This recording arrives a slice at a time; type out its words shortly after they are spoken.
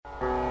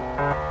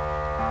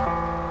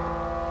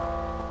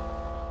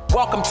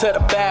Welcome to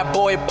the bad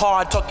boy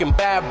pod, talking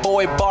bad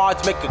boy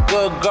bards, make a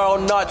good girl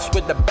nuts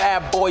with the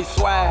bad boy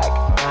swag.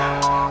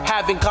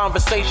 Having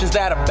conversations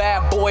that a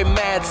bad boy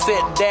mad,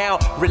 sit down,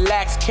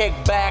 relax, kick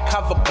back,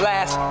 have a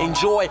blast,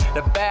 enjoy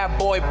the bad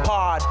boy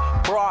pod,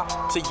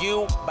 brought to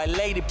you by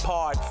Lady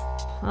Parts.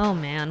 Oh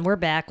man, we're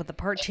back with the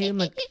part 2.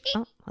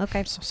 Oh,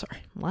 okay. So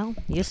sorry. Well,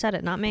 you said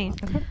it, not me.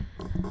 Okay.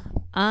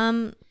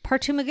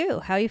 Part 2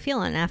 Magoo, how you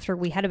feeling after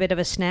we had a bit of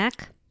a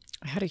snack?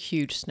 I had a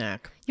huge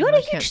snack. You had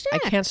a huge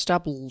snack. I can't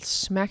stop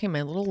smacking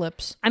my little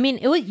lips. I mean,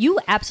 you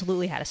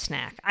absolutely had a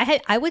snack. I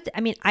had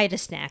a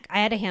snack. I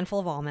had a handful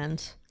of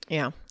almonds.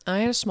 Yeah. I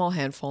had a small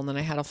handful, and then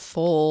I had a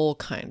full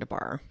kind of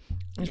bar.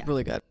 It was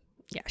really good.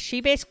 Yeah, she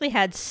basically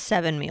had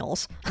 7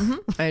 meals.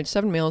 I had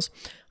 7 meals.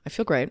 I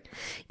feel great.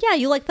 Yeah,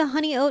 you like the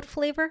honey oat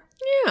flavor?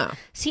 Yeah.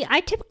 See, I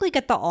typically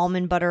get the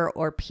almond butter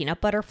or peanut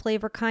butter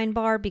flavor kind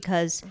bar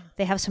because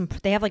they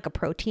have like a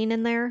protein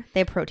in there. They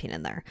have protein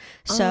in there.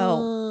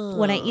 So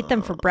when I eat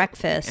them for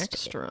breakfast,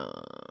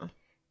 Extra.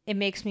 it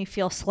makes me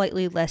feel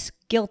slightly less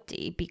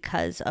guilty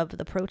because of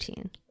the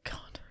protein.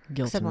 God,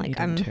 guilty. I'm like,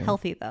 I'm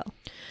healthy though.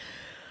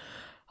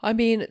 I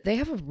mean, they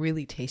have a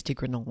really tasty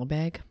granola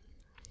bag.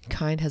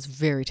 Kind has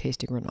very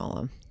tasty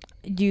granola.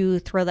 Do you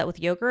throw that with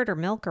yogurt or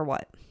milk or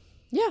what?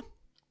 Yeah.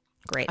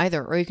 Great.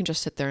 Either, or you can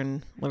just sit there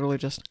and literally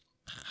just...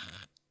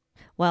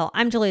 Well,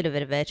 I'm Julia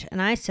Davidovich,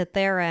 and I sit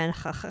there and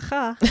ha ha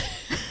ha.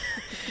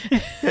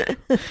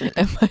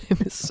 And my name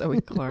is Zoe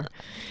Clark.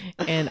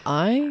 And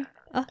I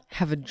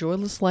have a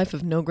joyless life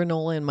of no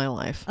granola in my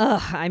life.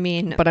 I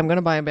mean... But I'm going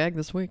to buy a bag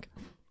this week.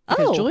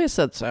 Because Julia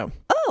said so.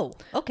 Oh,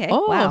 okay.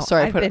 Oh, wow.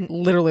 sorry. I put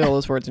literally all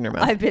those words in your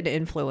mouth. I've been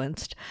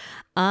influenced.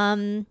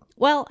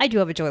 Well, I do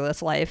have a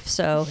joyless life,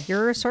 so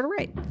you're sort of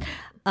right.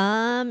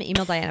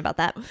 Email Diane about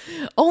that.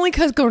 Only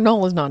because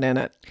granola's not in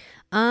it.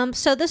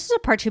 So this is a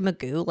part 2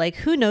 Magoo. Like,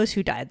 who knows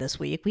who died this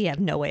week? We have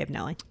no way of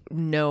knowing.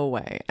 No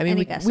way. I mean,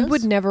 Any we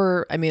would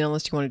never, I mean,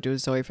 unless you want to do a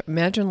Zoe.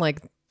 Imagine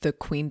like the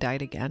queen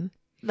died again.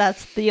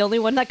 That's the only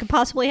one that could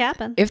possibly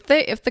happen. If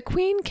the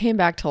queen came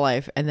back to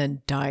life and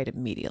then died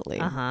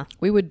immediately,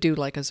 we would do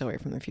like a Zoe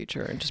from the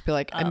future and just be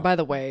like, and by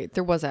the way,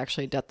 there was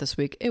actually a death this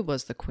week. It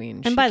was the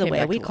queen. And by the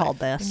way, we called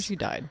this. And she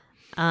died.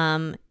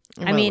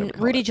 I mean,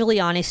 Rudy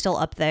Giuliani's still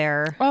up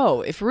there.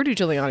 Oh, if Rudy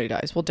Giuliani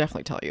dies, we'll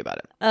definitely tell you about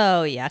it.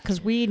 Oh, yeah,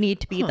 because we need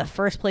to be the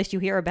first place you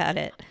hear about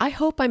it. I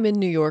hope I'm in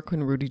New York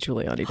when Rudy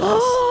Giuliani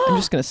dies. I'm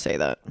just going to say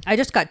that. I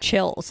just got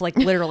chills. Like,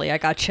 literally, I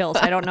got chills.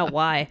 I don't know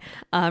why.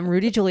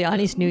 Rudy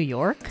Giuliani's New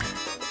York.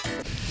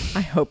 I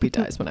hope he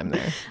dies when I'm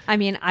there. I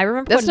mean, I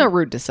remember... That's not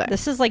rude to say.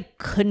 This is like,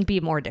 couldn't be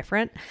more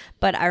different.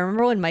 But I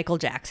remember when Michael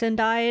Jackson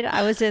died,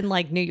 I was in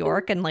like New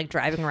York and like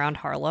driving around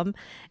Harlem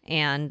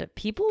and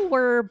people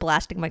were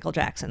blasting Michael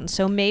Jackson.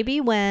 So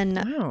maybe when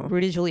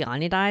Rudy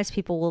Giuliani dies,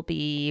 people will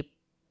be...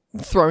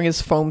 throwing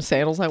his foam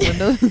sandals out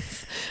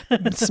windows,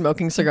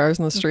 smoking cigars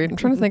in the street. I'm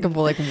trying to think of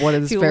like what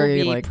is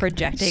very like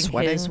projecting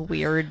sweating. his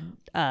weird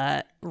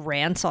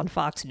rants on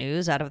Fox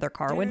News out of their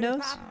car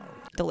windows.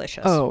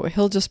 Delicious. Oh,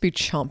 he'll just be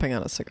chomping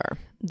on a cigar.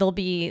 They'll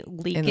be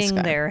leaking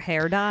their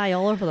hair dye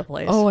all over the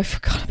place. Oh, I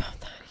forgot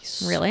about that.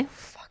 He's really so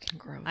fucking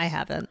gross. I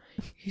haven't.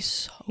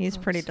 He's gross.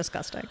 Pretty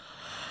disgusting.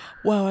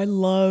 Wow, I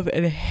love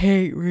and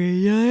hate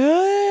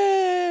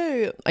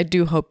I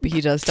do hope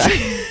he does die.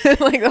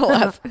 Like the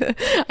last,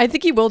 I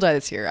think he will die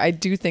this year. I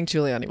do think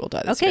Giuliani will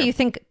die this year. Okay, you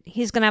think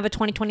he's going to have a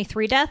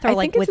 2023 death, or I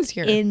like think it's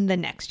within the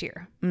next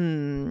year?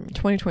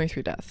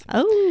 2023 death.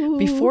 Oh,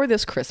 before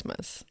this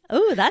Christmas.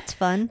 Oh, that's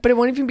fun. But it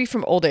won't even be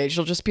from old age.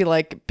 It'll just be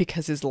like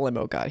because his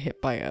limo got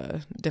hit by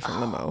a different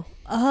limo.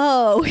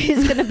 Oh,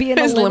 he's going to be in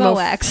a limo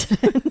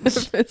accident.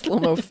 His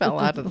limo fell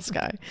out of the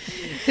sky.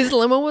 His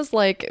limo was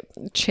like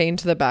chained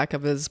to the back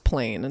of his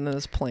plane, and then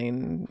his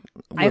plane.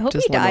 I hope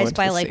he dies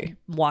by like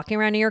walking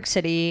around New York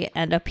City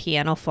and a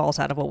piano falls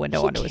out of a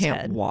window onto his head.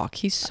 He can't walk.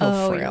 He's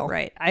so frail. You're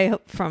right. I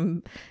hope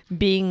from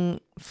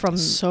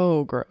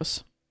so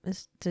gross.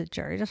 Did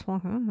Jerry just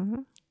walk? I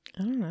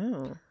don't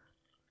know.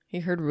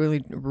 He heard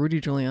Rudy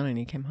Giuliani and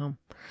he came home.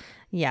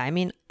 Yeah, I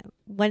mean,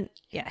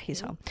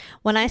 he's home.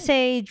 When I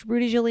say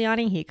Rudy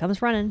Giuliani, he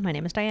comes running. My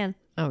name is Diane.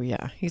 Oh,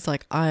 yeah. He's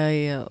like,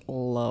 I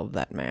love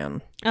that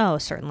man. Oh,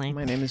 certainly.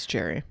 My name is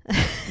Jerry.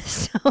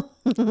 So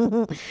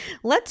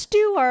let's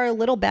do our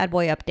little bad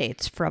boy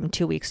updates from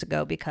 2 weeks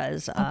ago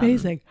because...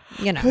 amazing.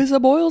 Because the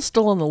boil's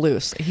still on the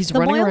loose. He's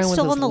running around with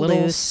his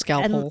little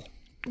scalpel.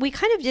 We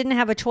kind of didn't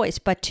have a choice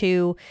but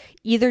to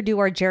either do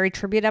our Jerry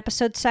tribute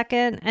episode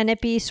second and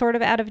it be sort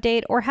of out of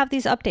date, or have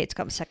these updates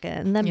come second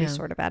and then be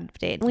sort of out of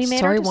date. And we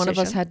made our decision. One of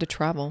us had to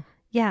travel.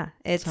 Yeah,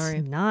 it's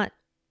not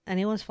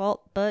anyone's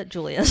fault but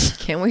Julia's.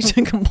 Can't wait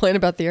to complain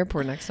about the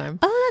airport next time.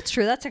 Oh, that's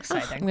true. That's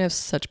exciting. We have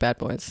such bad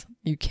boys.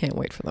 You can't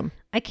wait for them.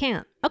 I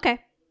can't. Okay.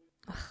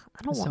 I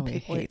don't want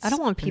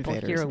people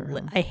here.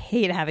 I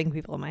hate having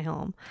people in my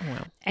home.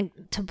 Wow. And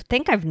to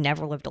think I've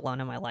never lived alone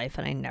in my life,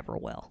 and I never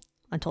will.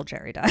 Until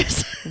Jerry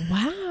dies.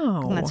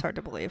 Wow. And that's hard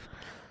to believe.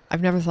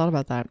 I've never thought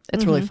about that.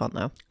 It's really fun,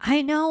 though.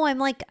 I know.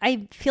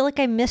 I feel like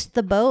I missed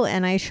the boat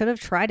and I should have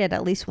tried it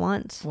at least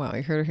once. Wow,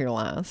 you heard it here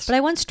last. But I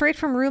went straight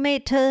from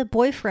roommate to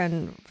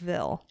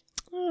boyfriendville.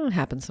 It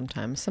happens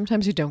sometimes.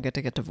 Sometimes you don't get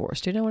to get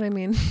divorced. You know what I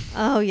mean?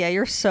 Oh yeah,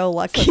 you're so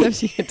lucky.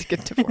 Sometimes you get to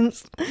get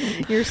divorced.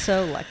 You're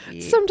so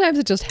lucky. Sometimes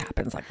it just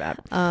happens like that.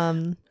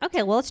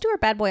 Okay, well, let's do our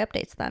bad boy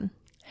updates then.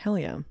 Hell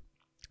yeah.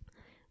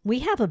 We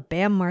have a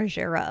Bam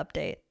Margera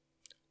update.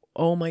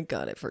 Oh my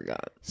God, I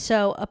forgot.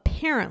 So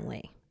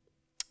apparently,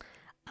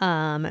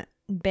 Bam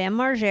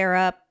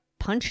Margera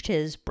punched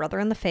his brother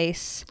in the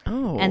face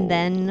and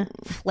then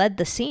fled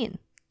the scene.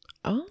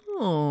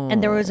 Oh.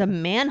 And there was a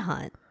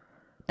manhunt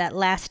that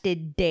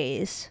lasted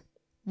days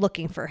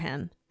looking for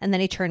him. And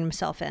then he turned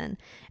himself in.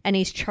 And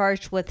he's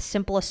charged with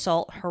simple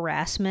assault,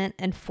 harassment,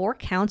 and 4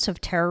 counts of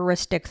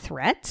terroristic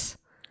threats.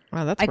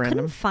 Wow, that's I random.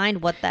 couldn't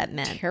find what that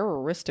meant.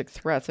 Terroristic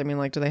threats. I mean,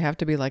 like, do they have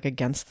to be like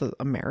against the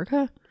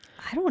America?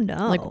 I don't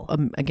know. Like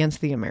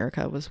against the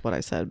America was what I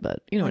said,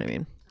 but you know what I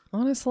mean.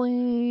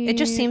 Honestly, it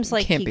just seems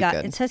like good.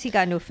 It says he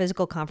got into a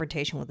physical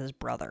confrontation with his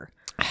brother.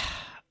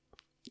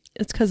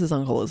 It's because his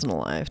uncle isn't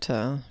alive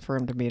for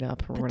him to beat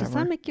up or whatever. Does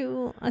that make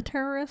you a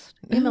terrorist?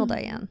 Email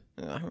Diane.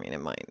 I mean, it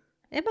might.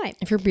 It might.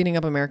 If you're beating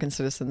up American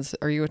citizens,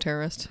 are you a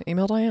terrorist?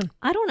 Email Diane.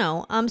 I don't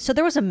know. So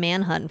there was a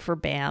manhunt for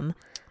Bam,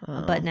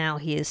 but now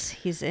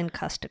he's in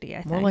custody, I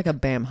think. More like a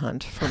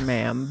BamHunt for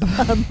ma'am.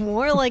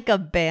 More like a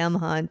Bam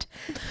hunt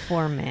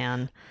for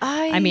man.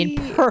 I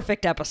mean,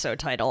 perfect episode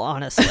title,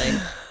 honestly.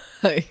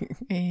 I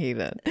hate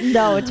it.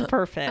 No, it's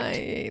perfect. I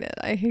hate it.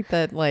 I hate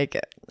that, like,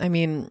 I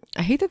mean,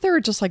 I hate that there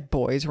are just like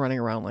boys running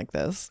around like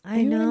this.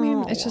 I know. What I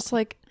mean? It's just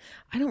like,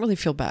 I don't really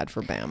feel bad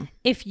for Bam.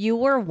 If you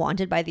were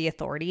wanted by the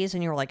authorities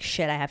and you were like,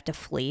 shit, I have to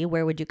flee,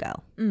 where would you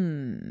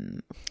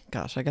go?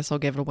 Gosh, I guess I'll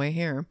give it away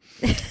here.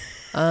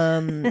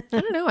 I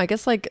don't know. I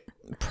guess like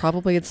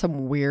probably it's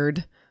some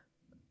weird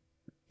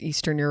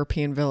Eastern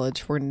European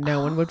village where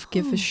no one would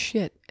give a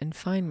shit and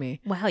find me.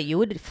 Wow, you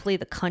would flee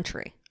the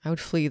country. I would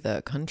flee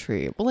the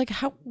country. Well, like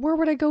where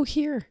would I go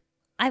here?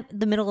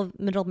 The middle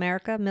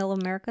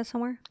America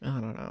somewhere? I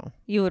don't know.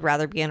 You would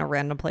rather be in a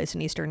random place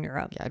in Eastern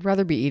Europe. Yeah, I'd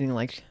rather be eating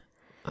like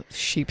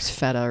sheep's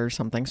feta or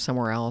something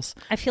somewhere else.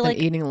 I feel like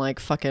eating like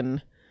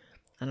fucking,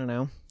 I don't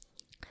know.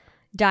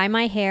 Dye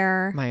my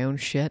hair. My own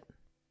shit.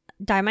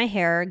 Dye my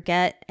hair.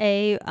 Get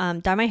a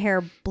dye my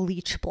hair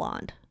bleach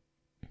blonde.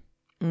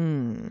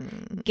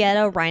 Get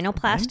a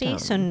rhinoplasty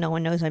so no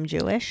one knows I'm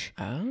Jewish.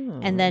 Oh.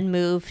 And then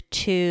move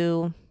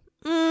to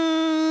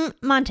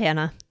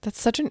Montana.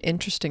 That's such an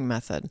interesting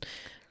method,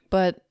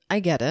 but I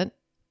get it.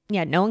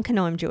 Yeah, no one can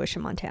know I'm Jewish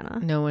in Montana.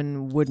 No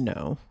one would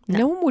know.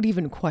 No one would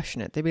even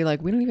question it. They'd be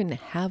like, we don't even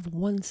have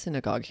one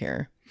synagogue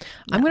here. No.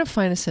 I'm going to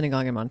find a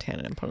synagogue in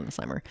Montana and put it on the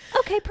slimer.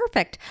 Okay,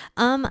 perfect.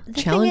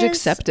 Challenge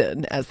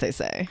accepted, as they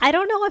say. I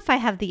don't know if I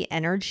have the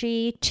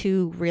energy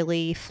to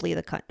really flee.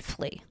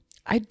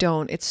 I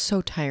don't. It's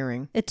so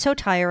tiring. It's so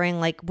tiring.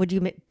 Like, would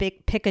you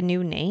pick a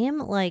new name?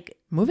 Like,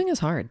 moving is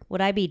hard.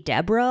 Would I be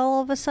Deborah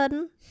all of a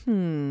sudden?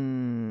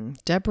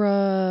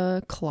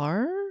 Deborah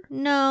Clark?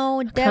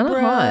 No, Deborah.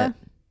 Kinda hot.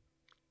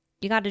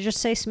 You got to just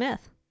say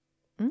Smith.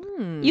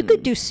 You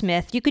could do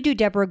Smith. You could do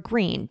Deborah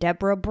Green,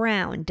 Deborah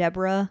Brown,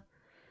 Deborah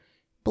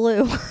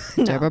Blue.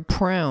 No. Deborah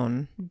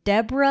Brown.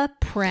 Deborah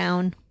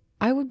Brown.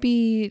 I would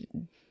be...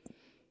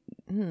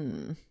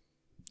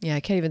 Yeah, I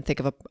can't even think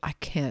of I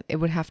can't. It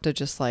would have to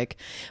just like...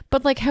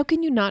 But like, how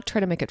can you not try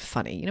to make it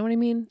funny? You know what I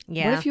mean?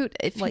 Yeah. What if you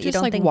just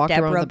don't like think walked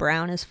Deborah around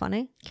Brown is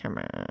funny? Come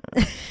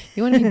on.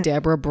 You want to be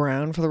Deborah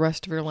Brown for the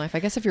rest of your life? I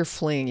guess if you're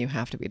fleeing, you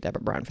have to be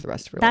Deborah Brown for the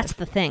rest of your life. That's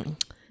the thing.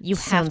 You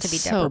have to be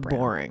Deborah Brown. So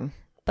boring.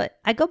 But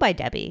I go by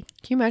Debbie.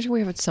 Can you imagine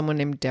we have someone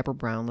named Deborah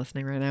Brown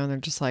listening right now and they're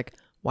just like,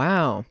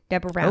 wow.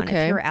 Deborah Brown,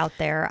 okay. If you're out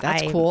there,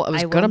 that's cool. I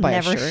was going to buy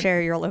a shirt. I will never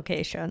share your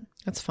location.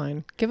 That's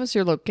fine. Give us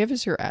your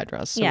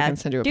address so we can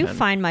send you a pen. pen.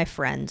 Find my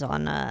friends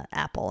on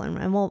Apple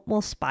and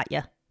we'll spot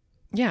you.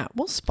 Yeah,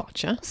 we'll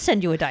spot you. We'll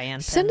send you a Diane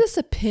pin. Send us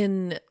a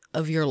pin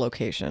of your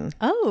location.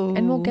 Oh.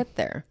 And we'll get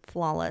there.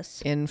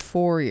 Flawless. In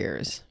 4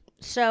 years.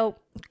 So,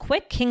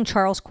 quick King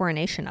Charles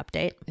coronation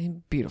update.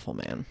 Beautiful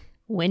man.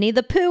 Winnie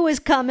the Pooh is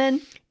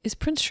coming. Is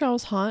Prince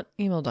Charles hot?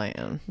 Email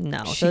Diane.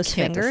 No, she those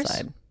can't fingers.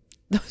 Decide.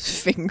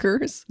 Those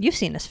fingers? You've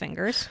seen his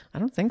fingers. I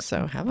don't think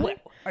so. Have I? What?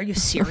 Are you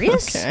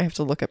serious? Okay, I have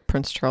to look at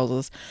Prince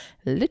Charles's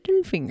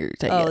little fingers.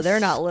 I guess. They're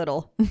not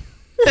little.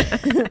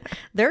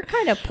 They're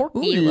kind of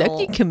porky. Ooh,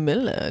 lucky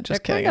Camilla. Just they're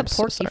kidding. kind of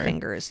porky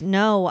fingers.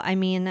 No, I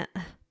mean,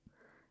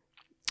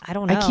 I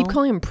don't know. I keep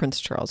calling him Prince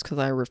Charles because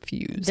I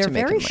refuse. They're to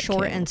make very him my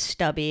short king. and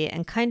stubby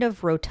and kind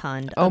of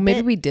rotund. Oh,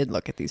 maybe we did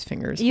look at these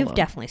fingers. You've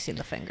definitely seen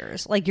the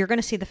fingers. Like, you're going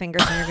to see the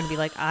fingers and you're going to be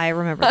like, I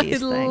remember these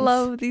things. I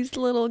love these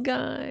little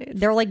guys.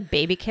 They're like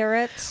baby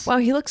carrots. Wow,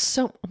 he looks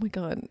so... Oh my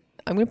God.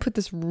 I'm going to put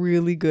this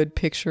really good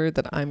picture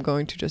that I'm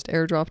going to just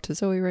airdrop to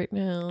Zoe right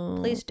now.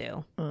 Please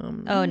do.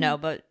 Oh, no,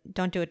 but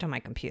don't do it to my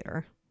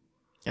computer.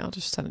 Yeah, I'll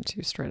just send it to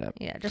you straight up.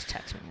 Yeah, just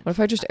text me. What if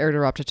I just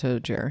airdropped it to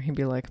Jer? He'd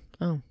be like,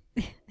 oh.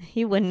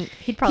 He wouldn't.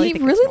 He'd probably. He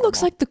think really it's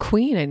looks like the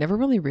Queen. I never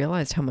really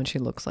realized how much he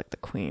looks like the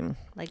Queen.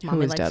 Like Who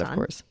mommy, is like dead, son? of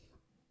course.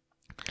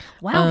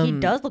 Wow, he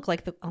does look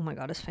like the. Oh my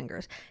god, his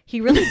fingers.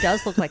 He really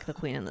does look like the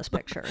queen in this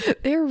picture.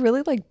 They're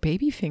really like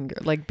baby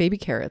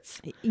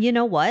carrots. You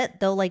know what?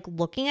 Though, like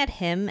looking at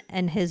him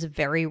and his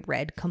very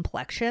red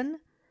complexion,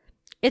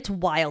 it's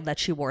wild that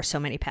she wore so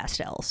many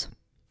pastels.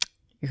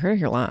 You heard it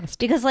here last.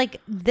 Because like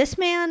this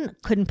man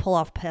couldn't pull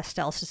off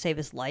pastels to save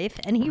his life,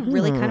 and he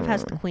really kind of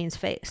has the queen's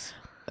face.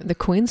 The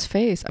queen's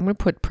face. I'm going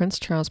to put Prince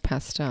Charles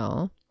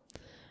pastel.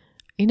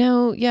 You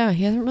know, yeah,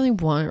 he hasn't really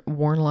worn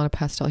a lot of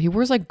pastel. He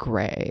wears like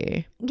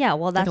gray. Yeah,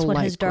 well, that's like what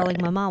light his darling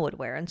gray. mama would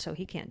wear, and so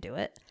he can't do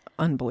it.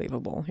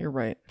 Unbelievable. You're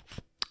right.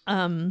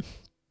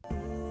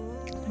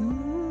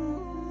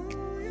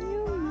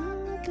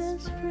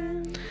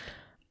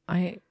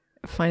 I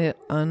find it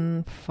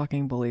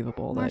unfucking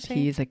believable that Marcy?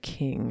 he's a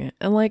king.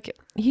 And like,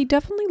 he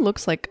definitely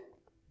looks like...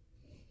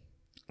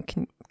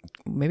 do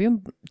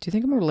you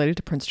think I'm related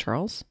to Prince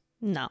Charles?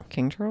 No,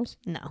 King Charles?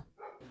 no,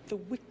 The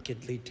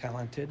wickedly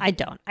talented. I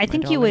don't. I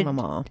think My you would. darling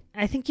mama.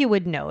 I think you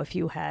would know if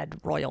you had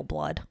royal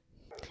blood.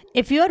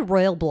 If you had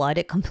royal blood,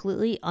 it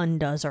completely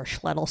undoes our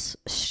shtetl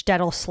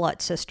slut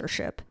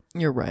sistership,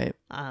 You're right.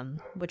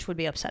 which would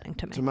be upsetting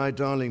to me. To my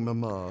darling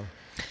mama.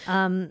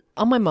 On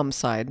my mom's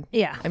side.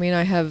 Yeah. I mean,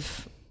 I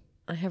have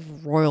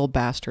royal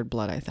bastard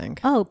blood, I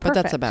think. Oh, But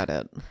that's perfect. about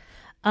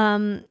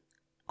it.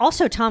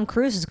 Also, Tom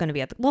Cruise is going to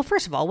be at the... Well,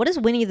 first of all, what does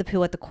Winnie the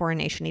Pooh at the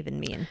coronation even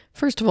mean?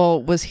 First of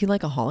all, was he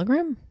like a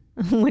hologram?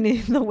 Winnie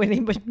the Pooh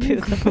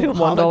 $1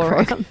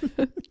 hologram.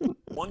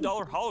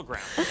 $1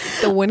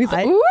 hologram. The Winnie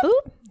the...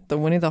 Oop. The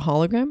Winnie the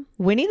hologram?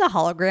 Winnie the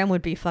hologram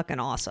would be fucking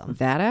awesome.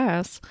 That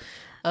ass.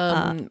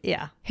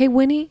 Yeah. Hey,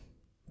 Winnie,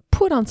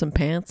 put on some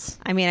pants.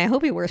 I mean, I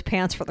hope he wears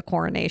pants for the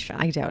coronation.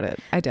 I doubt it.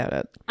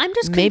 I'm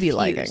just Maybe confused.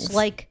 leggings.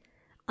 Like,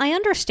 I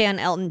understand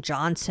Elton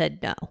John said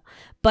no,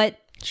 but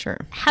Sure.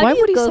 how Why do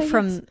would you he go say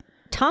from yes?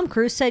 Tom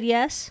Cruise said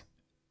yes,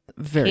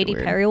 Very Katy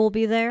weird. Perry will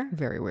be there?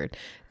 Very weird.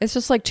 It's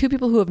just like two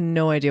people who have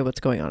no idea what's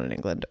going on in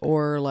England,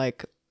 or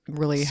like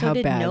really So how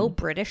did bad. no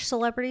British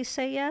celebrities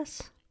say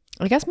yes?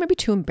 I guess maybe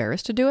too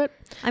embarrassed to do it.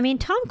 I mean,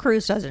 Tom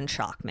Cruise doesn't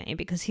shock me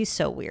because he's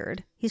so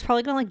weird. He's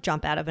probably gonna like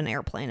jump out of an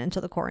airplane into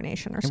the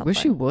coronation or I something.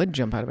 wish he would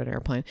jump out of an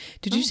airplane.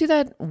 Did you see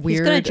that weird?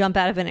 He's gonna jump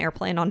out of an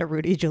airplane onto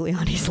Rudy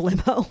Giuliani's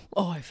limo.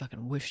 Oh, I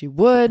fucking wish he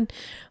would.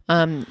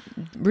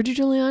 Rudy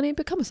Giuliani,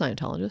 become a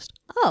Scientologist.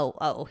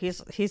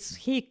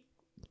 He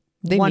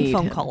They one need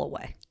phone him. call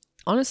away.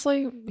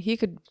 Honestly, he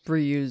could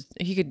reuse.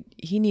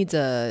 He needs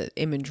a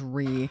image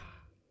rehab.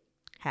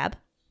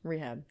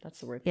 That's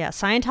the word. Yeah,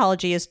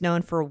 Scientology is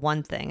known for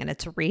one thing, and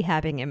it's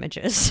rehabbing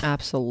images.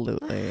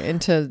 Absolutely,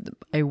 into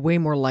a way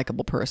more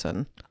likable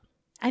person.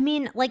 I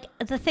mean, like,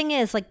 the thing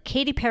is, like,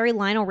 Katy Perry,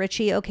 Lionel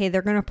Richie, okay,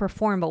 they're going to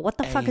perform, but what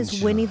the fuck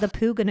is Winnie the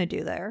Pooh going to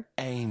do there?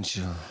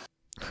 Angel.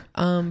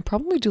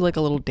 Probably do like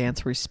a little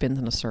dance where he spins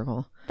in a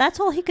circle. That's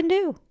all he can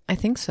do. I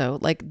think so.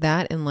 Like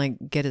that, and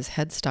like get his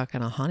head stuck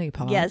in a honey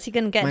pot. Yeah, is he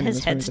going to get My name his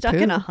is head Winnie the stuck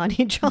in Pooh. a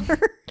honey jar?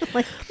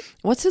 Like,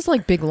 What's his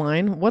like big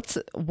line? What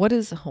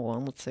is? Hold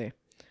on, let's see.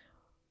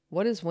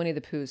 What is Winnie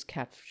the Pooh's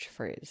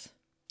catchphrase?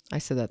 I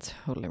said that's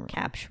totally wrong.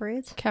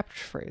 catchphrase?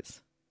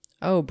 Catchphrase.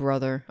 Oh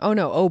brother. Oh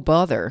no. Oh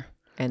bother.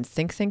 And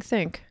think.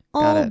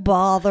 Got Oh, it.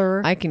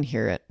 bother. I can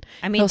hear it.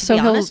 I mean, to be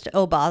honest,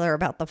 oh, bother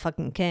about the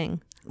fucking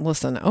king.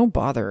 Listen. Oh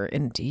bother.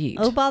 Indeed.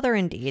 Oh, bother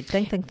indeed.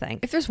 Think.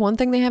 If there's one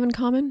thing they have in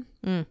common,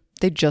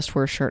 they just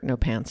wear a shirt, no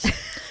pants.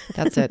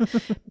 That's it.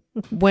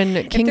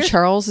 When King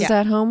Charles is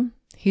at home,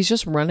 he's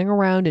just running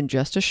around in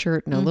just a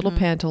shirt, no little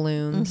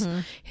pantaloons.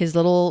 His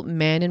little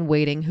man in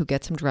waiting who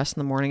gets him dressed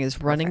in the morning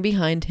is running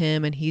behind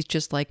him, and he's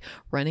just like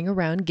running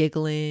around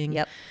giggling.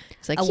 Yep.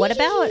 He's like, What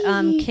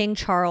about "Hee." King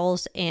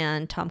Charles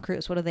and Tom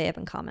Cruise? What do they have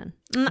in common?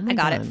 my I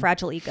got it. God.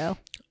 Fragile ego.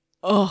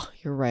 Oh,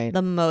 you're right.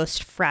 The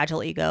most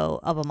fragile ego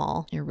of them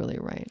all. You're really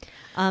right.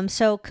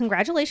 So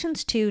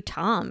congratulations to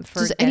Tom for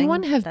Does getting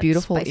anyone have that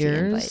beautiful spicy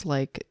ears invite.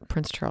 like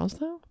Prince Charles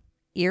though?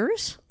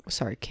 Ears?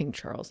 Sorry, King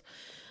Charles.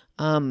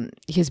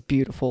 He has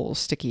beautiful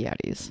sticky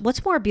outies.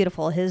 What's more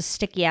beautiful, his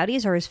sticky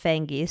outies or his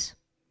fangies?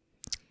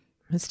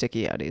 His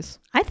sticky outies.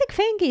 I think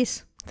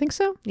fangies. Think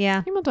so?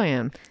 Yeah. Email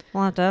Diane.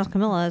 We'll have to ask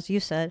Camilla, as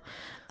you said.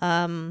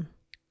 When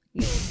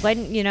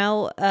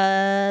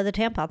the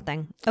tampon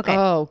thing. Okay.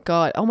 Oh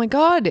God. Oh my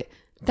God.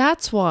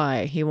 That's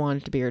why he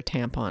wanted to be her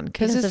tampon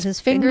because Because his, of his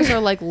fingers finger.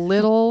 are like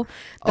little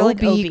They're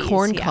OB like OBs,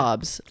 corn yeah.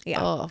 cobs.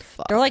 Yeah. Oh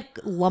fuck. They're like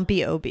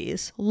lumpy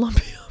OBs.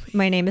 Lumpy OB.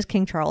 My name is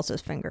King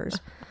Charles's fingers.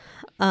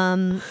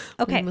 Okay.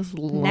 name is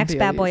Lumpy Next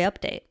bad boy OBs.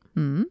 update.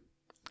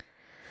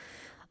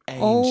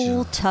 Angel.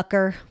 Old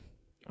Tucker.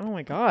 Oh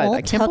my God. I Old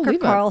can't Tucker believe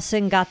it.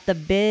 Carlson got the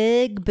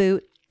big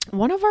boot.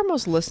 One of our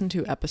most listened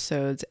to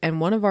episodes and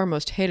one of our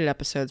most hated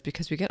episodes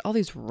because we get all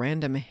these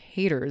random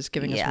haters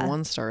giving Yeah. us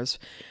 1 stars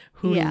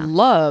who Yeah.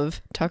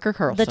 love Tucker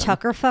Carlson. The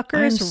Tucker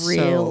fuckers I'm so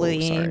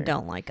really sorry.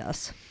 don't like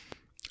us.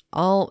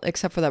 All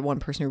except for that one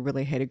person who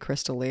really hated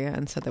Crystalia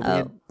and said that we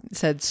had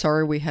said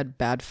sorry we had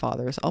bad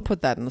fathers. I'll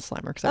put that in the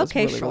slammer because that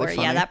Okay, was really, sure. really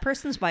funny. Yeah, that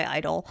person's my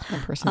idol.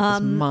 That person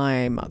is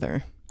my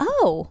mother.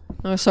 Oh,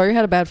 Oh, sorry you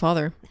had a bad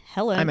father.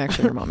 Helen. I'm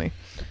actually your mommy.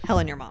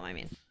 Helen, your mom, I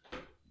mean.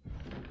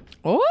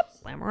 Oh,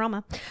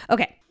 Slamorama.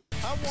 Okay.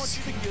 I want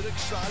you to get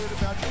excited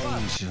about your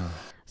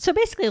life. So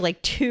basically,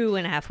 like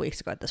 2.5 weeks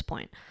ago at this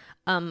point,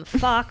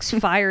 Fox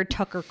fired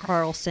Tucker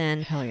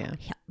Carlson. Hell yeah.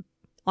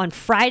 On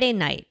Friday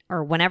night,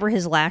 or whenever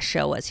his last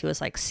show was. He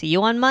was like, "See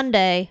you on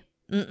Monday."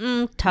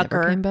 Tucker.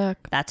 Never came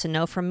back. That's a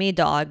no from me,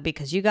 dog,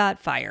 because you got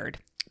fired.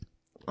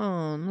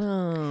 Oh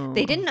no.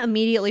 They didn't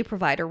immediately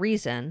provide a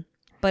reason,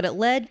 but it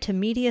led to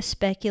media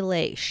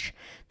speculation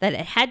that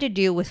it had to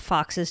do with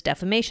Fox's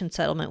defamation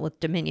settlement with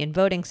Dominion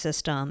Voting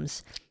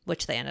Systems,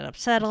 which they ended up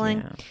settling.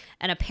 Yeah.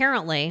 And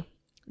apparently,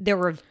 there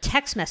were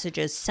text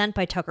messages sent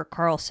by Tucker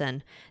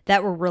Carlson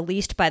that were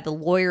released by the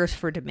lawyers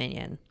for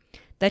Dominion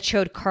that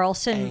showed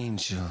Carlson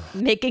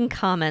making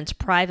comments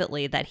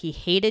privately that he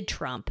hated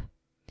Trump,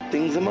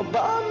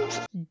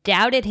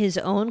 doubted his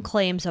own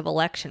claims of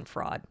election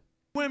fraud,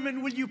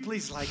 Women, will you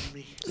please like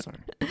me? Sorry.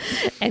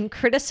 and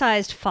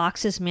criticized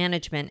Fox's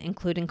management,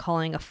 including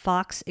calling a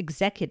Fox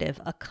executive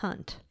a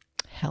cunt.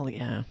 Hell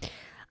yeah.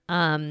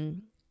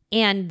 And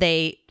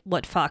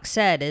what Fox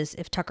said is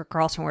if Tucker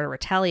Carlson were to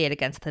retaliate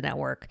against the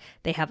network,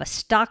 they have a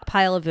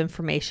stockpile of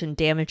information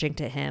damaging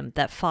to him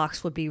that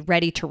Fox would be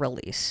ready to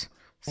release.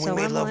 When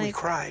we made love, we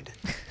cried.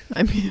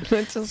 I mean,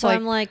 it's just So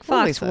I'm like,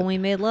 Fox, release it. when we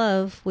made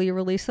love, will you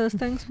release those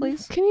things,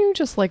 please? Can you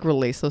just like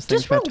release those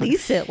things? Just about Tucker?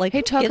 release it. Like, Hey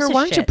who gives Tucker, a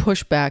why don't you shit?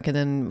 push back, and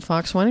then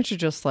Fox, why don't you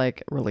just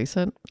like release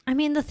it? I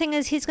mean, the thing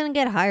is, he's going to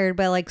get hired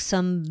by like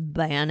some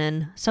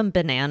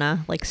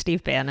banana, like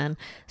Steve Bannon,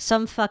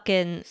 some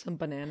fucking Some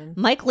banana.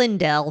 Mike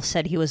Lindell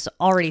said he was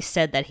already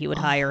said that he would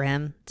hire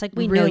him. It's like,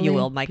 we know you really?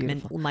 will,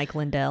 Mike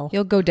Lindell.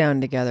 You'll go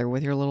down together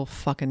with your little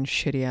fucking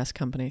shitty ass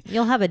company.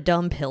 You'll have a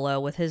dumb pillow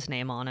with his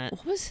name on it.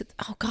 What was it?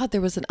 Oh God,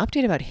 there was an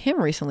update about him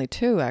recently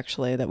too,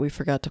 actually, that we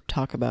forgot to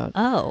talk about.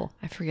 Oh,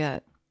 I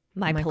forget.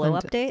 my Mike pillow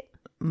Lind- update?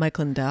 Mike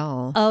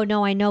Lindell. Oh,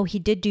 no, I know. He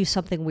did do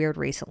something weird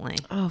recently.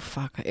 Oh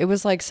fuck! It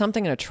was like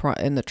something in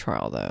the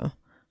trial though.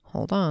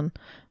 Hold on,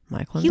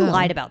 Mike He Lindell.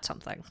 lied about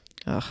something.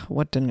 Ugh,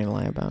 what didn't he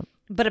lie about?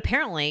 But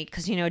apparently,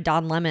 because,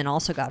 Don Lemon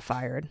also got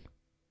fired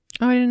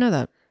Oh, I didn't know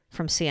that.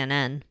 from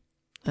CNN.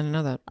 I didn't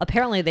know that.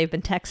 Apparently, they've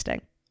been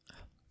texting.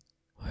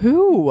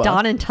 Who?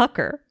 Don and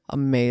Tucker.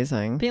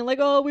 Amazing. Being like,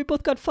 oh, we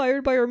both got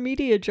fired by our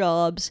media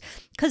jobs.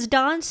 Because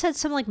Don said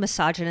some like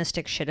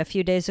misogynistic shit a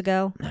few days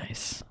ago.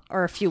 Nice.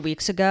 Or a few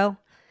weeks ago.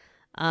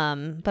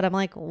 But I'm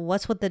like,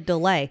 what's with the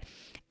delay?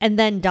 And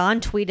then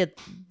Don tweeted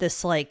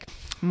this like,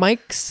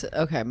 Mike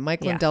Yeah.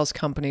 Lindell's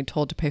company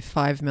told to pay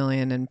 $5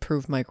 million and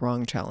prove Mike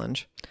wrong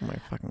challenge. Oh my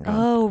fucking God.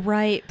 oh,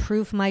 right,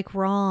 prove Mike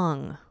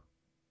wrong.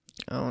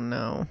 Oh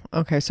no.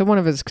 Okay, so one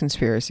of his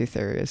conspiracy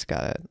theories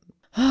got it.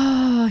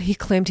 He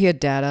claimed he had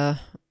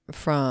data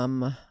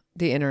from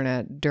the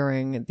internet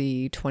during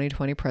the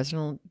 2020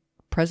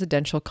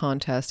 presidential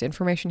contest.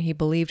 Information he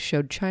believed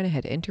showed China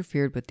had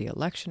interfered with the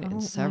election in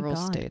several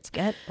states.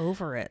 Get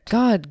over it.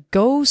 God,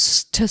 go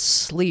to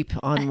sleep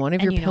on one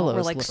of your pillows.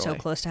 We're like literally.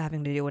 so close to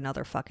having to do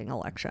another fucking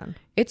election.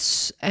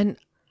 And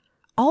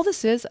all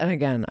this is, and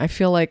again, I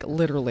feel like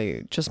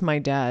literally just my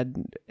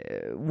dad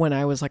when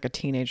I was like a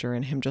teenager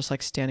and him just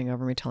like standing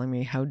over me telling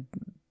me how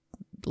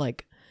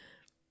like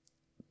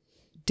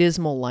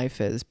dismal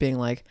life is, being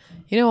like,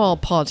 all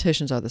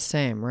politicians are the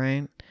same,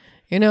 right?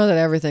 You know that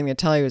everything they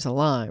tell you is a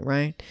lie,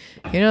 right?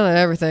 You know that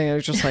everything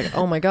is just like,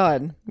 oh my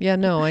God. Yeah,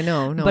 no, I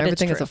know. No, But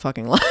it's everything is true. a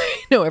fucking lie.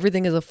 No,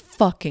 everything is a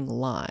fucking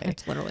lie.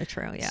 It's literally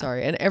true, yeah.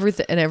 Sorry. And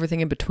everything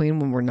in between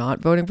when we're not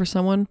voting for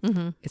someone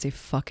is a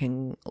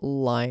fucking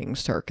lying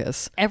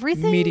circus.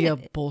 Everything- Media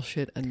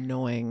bullshit,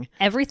 annoying.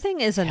 Everything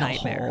is a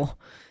nightmare. hellhole.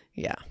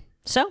 Yeah.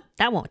 So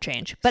that won't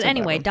change. But So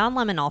anyway, whatever. Like, Don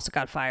Lemon also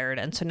got fired,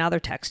 and so now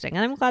they're texting, and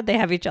I'm glad they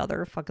have each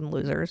other, fucking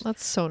losers.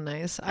 That's so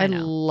nice. I I'd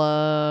know.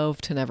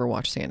 love to never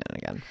watch CNN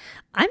again.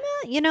 I'm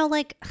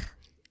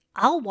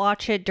I'll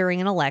watch it during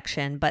an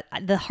election, but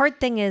the hard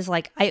thing is,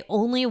 like, I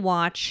only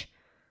watch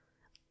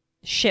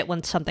shit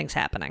when something's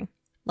happening.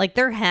 Like,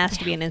 there has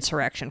to be an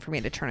insurrection for me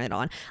to turn it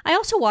on. I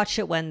also watched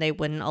it when they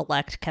wouldn't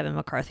elect Kevin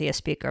McCarthy as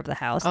Speaker of the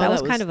House. That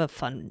was kind of a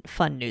fun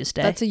news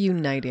day. That's a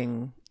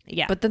uniting.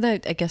 Yeah. But then I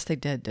guess they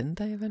did, didn't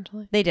they,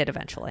 eventually? They did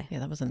eventually. Yeah,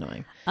 that was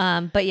annoying.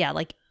 But yeah,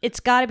 like, it's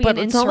got to be But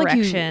an it's not like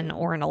you- insurrection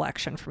or an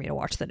election for me to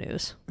watch the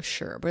news.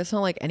 Sure, but it's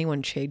not like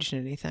anyone changed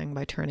anything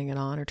by turning it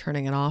on or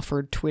turning it off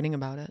or tweeting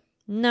about it.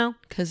 No,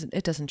 Because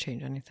it doesn't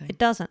change anything. it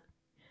doesn't.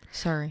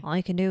 Sorry. All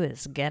you can do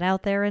is get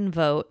out there and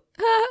vote.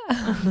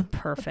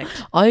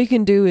 Perfect. All you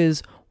can do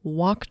is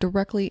walk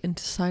directly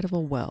inside of a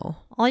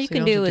well. All you So can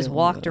don't have do to is deal with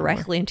walk it anymore.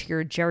 directly into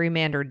your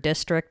gerrymandered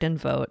district and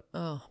vote.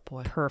 Oh,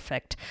 boy.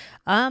 Perfect.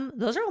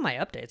 Those are all my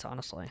updates,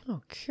 honestly.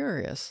 Oh,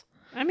 curious.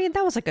 I mean,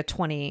 that was like a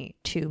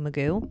 22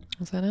 Magoo,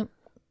 Is that it?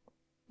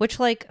 which,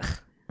 like,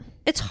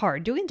 it's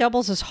hard. Doing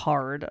doubles is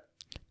hard.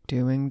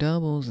 Doing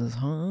doubles is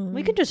hard.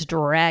 We could just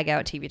drag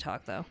out TV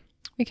talk, though.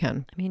 We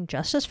can. I mean,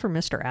 justice for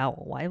Mr.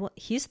 Owl. Why?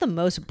 He's the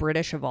most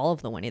British of all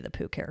of the Winnie the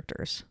Pooh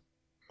characters.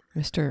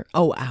 Mr.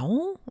 Oh,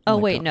 Owl? Oh,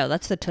 my wait, God. no,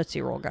 that's the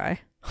Tootsie Roll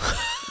guy.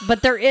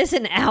 But there is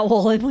an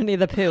owl in Winnie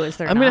the Pooh, is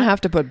there I'm not? going to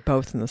have to put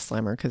both in the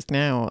slammer because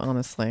now,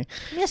 honestly,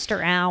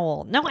 Mr.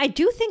 Owl. No, I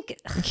do think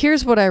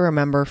here's what I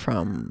remember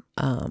from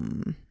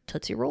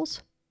Tootsie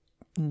Rolls.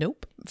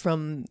 Nope.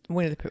 From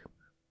Winnie the Pooh.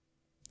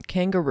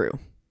 Kangaroo.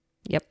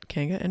 Yep.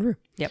 Kanga and Roo.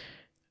 Yep.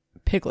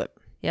 Piglet.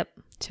 Yep.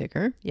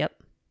 Tigger. Yep.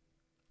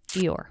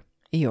 Eeyore.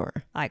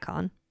 Eeyore.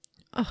 Icon.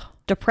 Oh,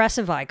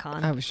 Depressive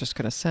icon. I was just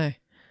going to say.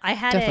 I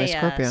had Definitely a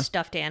Scorpio.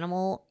 stuffed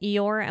animal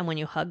Eeyore, and when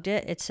you hugged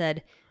it, it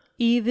said,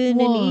 "Even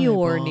Why an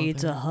Eeyore bother?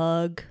 needs a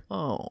hug."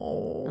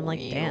 Oh. I'm like,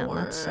 damn,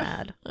 that's Eeyore.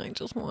 sad. I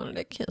just wanted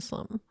to kiss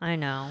him. I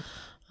know.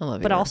 I love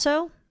you. But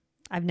also,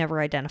 I've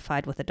never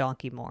identified with a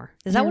donkey more.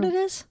 Is that what it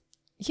is?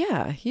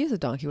 Yeah, he's a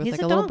donkey with He's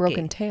like a a little donkey.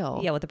 broken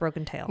tail. Yeah, with a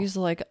broken tail. He's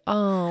like,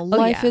 oh,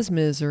 life yeah. is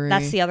misery.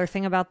 That's the other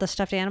thing about the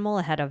stuffed animal.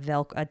 It had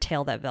a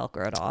tail that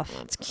velcroed off.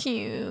 That's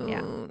cute.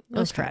 Yeah, it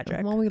was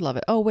tragic. Well, we love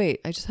it. Oh,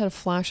 wait. I just had a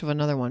flash of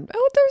another one.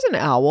 Oh, there's an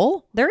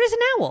owl. There is an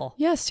owl.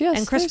 Yes. And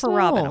there's Christopher an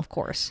Robin, owl. of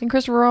course. And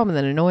Christopher Robin,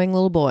 that annoying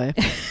little boy.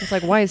 It's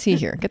like, why is he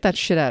here? Get that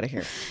shit out of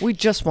here. We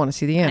just want to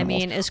see the animals.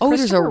 mean, is there's a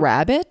Christopher-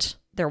 rabbit?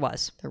 There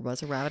was. There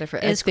was a rabbit. I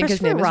Is think his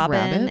Christopher name is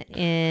Robin Rabbit.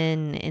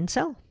 in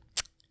Incel?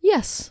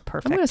 Yes.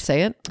 Perfect. I'm going to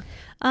say it.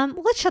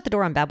 Let's shut the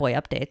door on bad boy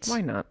updates. Why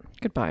not?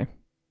 Goodbye.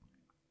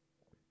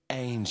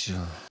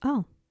 Angel.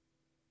 Oh.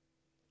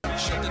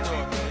 Shut the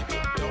door,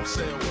 baby. Don't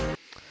say a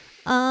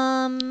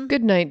word.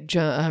 Good night,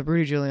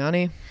 Rudy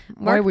Giuliani.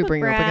 Why Mark did we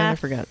bring you up again? I McGrath.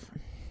 forget.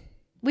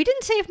 We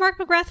didn't say if Mark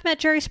McGrath met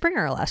Jerry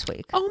Springer last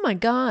week. Oh, my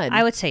God.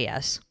 I would say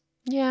yes,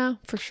 Yeah,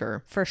 for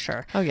sure. for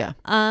sure. Oh, yeah.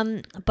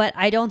 But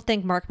I don't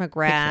think Mark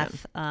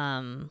McGrath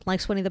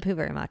likes Winnie the Pooh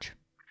very much.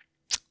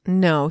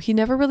 No, he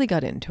never really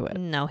got into it.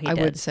 No, he I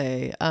did. would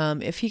say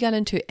if he got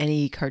into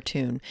any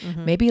cartoon,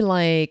 Mm-hmm. maybe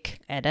like,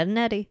 Ed, Edd and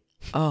Eddie.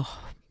 oh,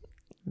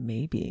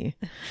 maybe.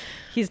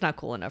 He's not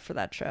cool enough for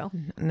that show.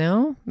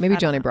 No? Maybe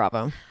Johnny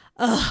Bravo.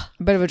 A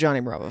bit of a Johnny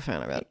Bravo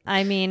fan, I bet.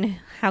 I mean,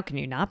 how can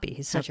you not be?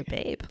 He's such a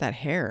babe. That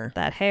hair.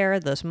 That hair,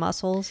 those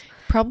muscles,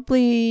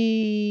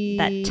 Probably.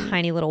 that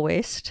tiny little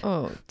waist.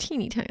 Oh,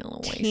 teeny tiny little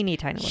waist. Teeny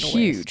tiny little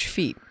Huge waist.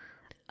 feet.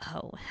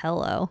 Oh,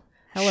 hello.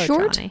 Hello,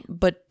 Short, Johnny.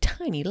 but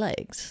tiny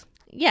legs.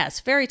 Yes,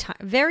 very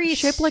very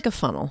Shaped like a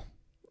funnel.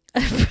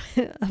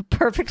 a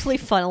perfectly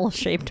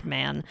funnel-shaped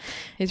man.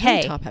 He's Hey,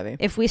 really top heavy.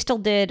 if we still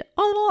did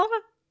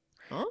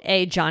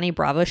a Johnny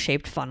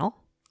Bravo-shaped funnel,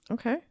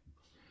 Okay.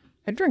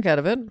 I'd drink out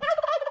of it.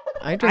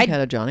 I'd drink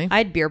out of Johnny.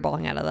 I'd beer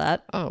balling out of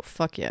that. Oh,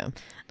 fuck yeah.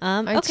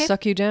 I'd Okay.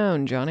 suck you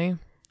down, Johnny.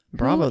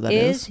 Bravo, Who that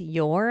is is.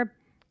 your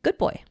good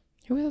boy?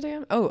 Who was the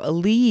damn? Oh,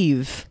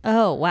 Aleve.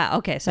 Oh, wow.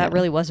 Okay, so that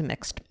really was a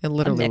mixed. It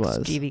literally a mixed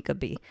was. GV could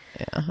be.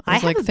 Yeah. I I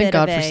was have like, a thank bit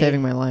God of for a,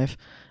 saving my life.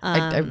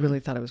 I really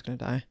thought I was going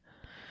to die.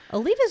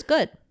 Aleve is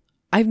good.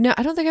 I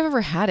don't think I've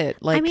ever had it.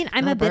 Like, I mean,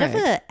 I'm not a bit of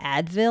brag. a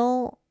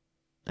Advil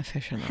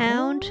Aficionado.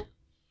 hound.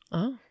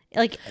 Oh.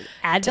 Like,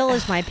 Advil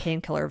is my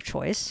painkiller of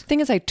choice. Thing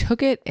is, I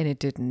took it and it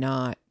did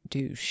not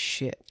do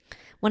shit.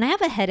 When I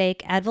have a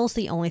headache, Advil's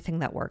the only thing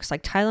that works.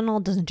 Like,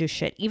 Tylenol doesn't do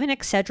shit. Even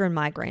Excedrin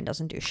migraine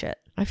doesn't do shit.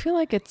 I feel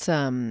like it's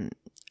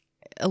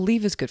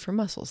Aleve is good for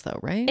muscles though,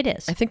 right? It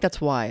is. I think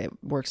that's why it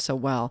works so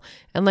well.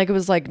 And like it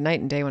was like night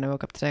and day when I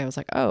woke up today. I was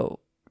like, oh,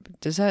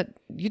 does that?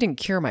 You didn't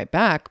cure my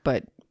back,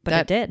 but But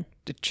it did.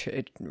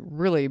 It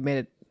really made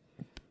it.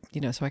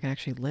 So I can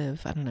actually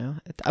live. I don't know.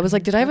 I was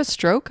like, did I have a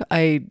stroke?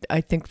 I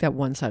think that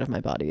one side of my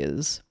body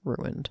is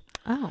ruined.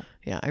 Oh.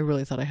 Yeah, I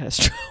really thought I had a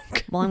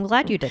stroke. Well, I'm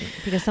glad you didn't,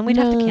 because then we'd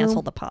have to No.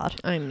 cancel the pod.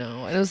 I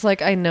know. And it was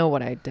like, I know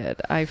what I did.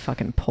 I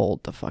fucking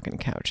pulled the fucking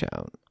couch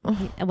out.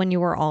 When you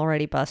were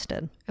already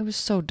busted. It was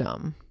so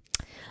dumb.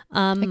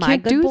 My I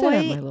can't good do boy, that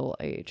at my little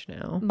age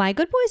now. my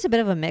good boy is a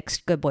bit of a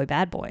mixed good boy,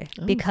 bad boy,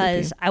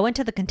 because I went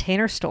to the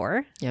Container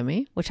Store,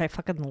 Yummy. which I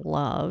fucking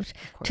loved,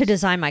 to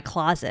design my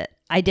closet.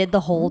 I did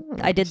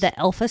I did the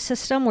alpha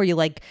system where you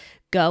like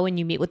go and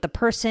you meet with the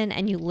person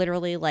and you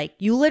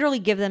literally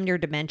give them your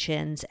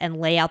dimensions and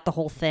lay out the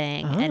whole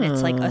thing. And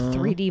it's like a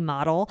 3D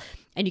model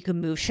and you can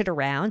move shit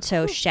around.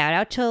 So shout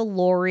out to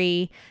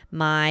Lori,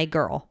 my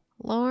girl.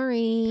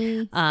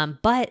 Lori.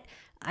 But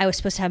I was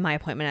supposed to have my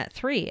appointment at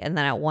 3, and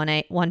then at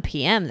 1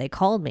 p.m. they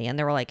called me and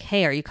they were like,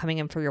 "Hey, are you coming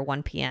in for your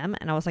 1 p.m.?"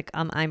 And I was like,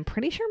 I'm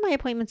pretty sure my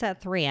appointment's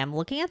at 3. I'm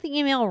looking at the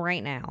email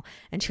right now."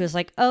 And she was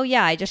like, "Oh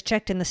yeah, I just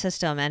checked in the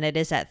system and it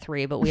is at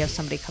 3, but we have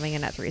somebody coming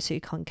in at 3, so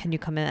can you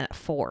come in at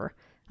 4?"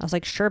 I was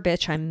like, "Sure,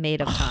 bitch, I'm made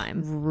of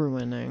time."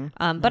 Ruining.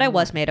 But I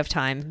was made of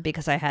time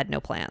because I had no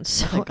plans,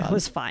 so it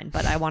was fine.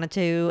 But I wanted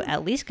to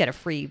at least get a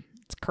free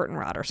curtain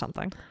rod or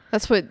something.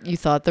 That's what you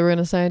thought they were going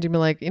to say. You'd be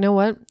like, you know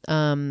what?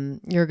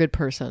 You're a good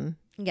person.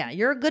 Yeah,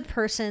 you're a good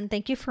person.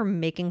 Thank you for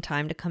making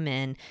time to come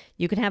in.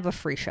 You can have a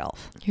free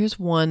shelf. Here's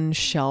one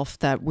shelf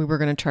that we were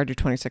going to charge you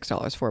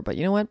 $26 for, but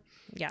you know what?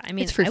 Yeah, I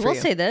mean, It's free I for will you.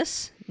 say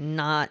this,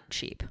 not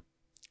cheap,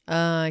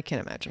 I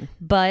can't imagine.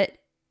 but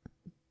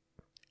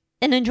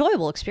an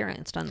enjoyable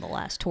experience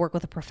nonetheless to work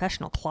with a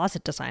professional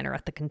closet designer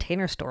at the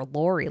Container Store,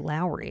 Lori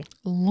Lowry.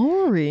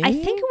 Lori? I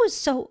think it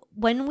was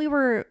when we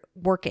were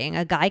working,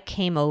 a guy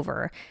came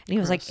over and he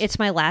was like, "It's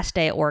my last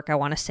day at work. I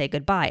want to say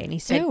goodbye." And he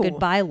said, Ew.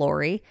 "Goodbye,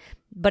 Lori,"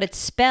 but it's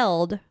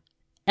spelled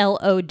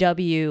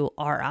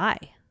Lowri.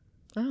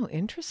 Oh,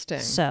 interesting.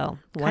 So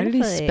why did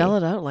he spell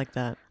it out like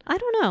that? I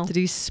don't know. Did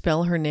he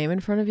spell her name in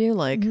front of you?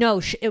 Like,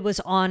 No, it was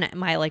on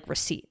my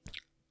receipt.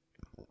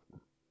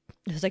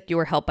 It was like you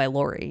were helped by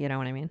Lori. You know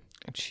what I mean?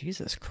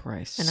 Jesus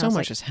Christ. And I so was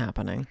much like- is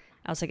happening.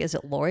 I was like, is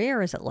it Lori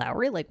or is it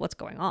Lowry? Like, what's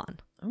going on?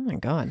 Oh my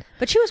God.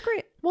 But she was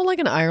great. Well, like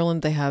in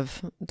Ireland, they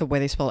have the way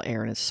they spell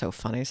Aaron is so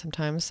funny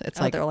sometimes. It's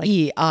like they're like-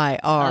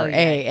 Eiranne.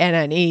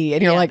 And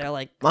you're Yeah, like, they're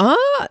like,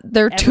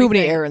 there are too many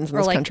everything- Aarons in or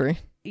this like- country.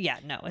 yeah,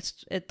 no,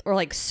 it's or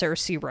like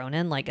Saoirse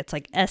Ronan. Like, it's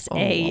like wow.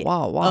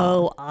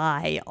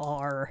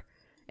 SAOIR.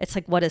 It's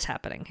like, what is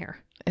happening here?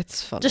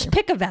 It's funny. Just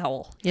pick a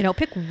vowel,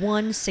 pick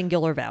one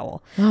singular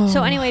vowel.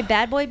 So anyway,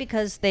 bad boy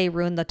because they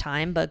ruined the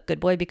time, but good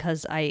boy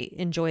because I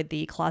enjoyed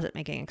the closet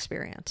making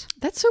experience.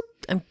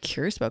 I'm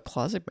curious about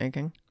closet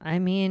making. I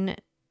mean,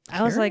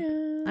 I was like,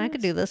 I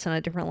could do this in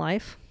a different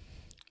life.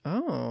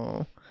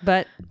 Oh.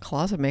 But,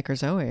 Closet maker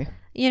Zoe.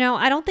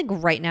 I don't think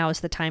right now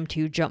is the time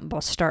to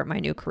start my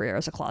new career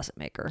as a closet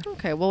maker.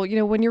 Okay, well,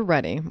 when you're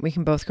ready, we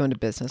can both go into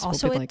business.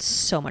 Also, we'll be it's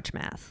so much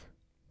math.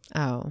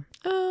 oh.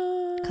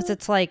 Because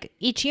it's like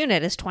each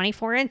unit is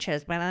 24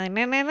 inches, but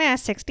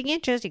 60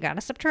 inches, you got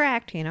to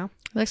subtract,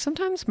 Like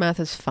sometimes math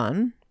is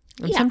fun,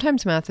 and Yeah.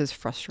 sometimes math is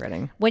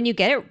frustrating. When you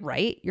get it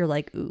right, you're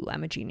like, ooh,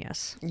 I'm a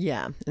genius.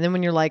 Yeah. And then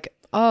when you're like,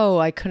 oh,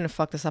 I couldn't have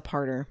fucked this up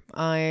harder.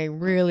 I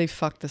really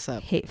fucked this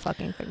up. Hate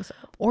fucking things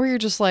up. Or you're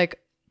just like,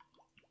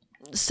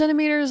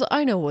 centimeters,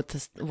 I know what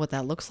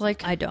that looks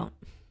like. I don't.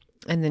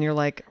 And then you're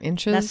like,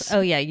 inches.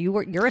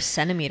 You're a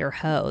centimeter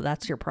hoe.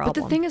 That's your problem.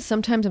 But the thing is,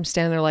 sometimes I'm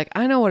standing there like,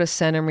 I know what a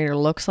centimeter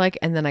looks like,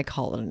 and then I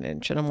call it an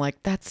inch, and I'm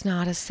like, that's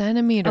not a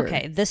centimeter.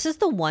 Okay, this is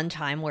the one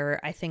time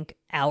where I think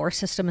our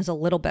system is a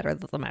little better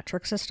than the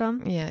metric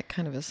system. Yeah, it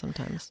kind of is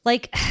sometimes.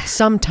 Like,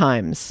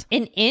 Sometimes.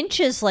 an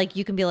inch is like,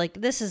 you can be like,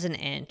 this is an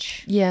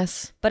inch.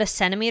 Yes. But a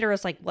centimeter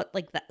is like, what?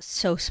 Like, that's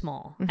so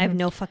small. I have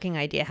no fucking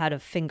idea how to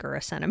finger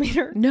a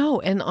centimeter.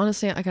 No, and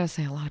honestly, I gotta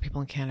say, a lot of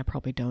people in Canada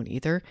probably don't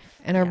either,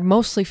 and are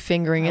mostly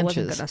fingering I inches.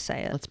 wasn't gonna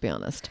say it. Let's be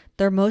honest.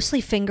 They're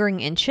mostly fingering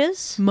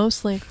inches.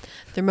 Mostly,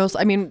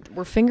 I mean,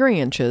 we're fingering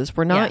inches.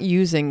 We're not Yeah.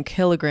 using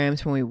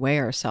kilograms when we weigh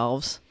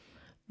ourselves.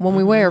 When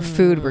we weigh our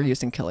food, we're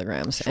using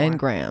kilograms and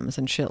grams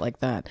and shit like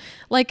that.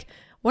 Like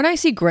when I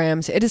see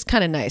grams, it is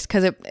kind of nice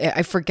because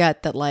I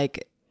forget that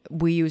like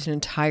we use an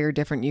entire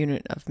different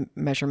unit of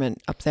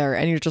measurement up there,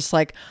 and you're just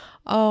like,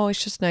 oh,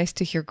 it's just nice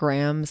to hear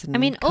grams. And I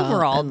mean,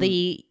 overall,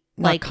 the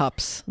not like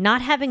cups.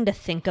 not having to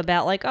think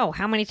about like, oh,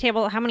 how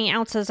many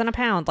ounces in a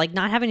pound, like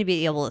not having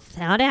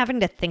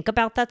to think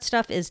about that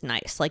stuff is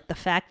nice. Like the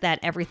fact that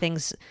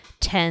everything's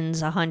tens,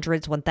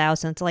 hundreds,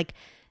 1000s, like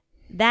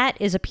that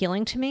is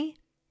appealing to me.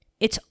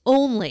 It's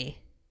only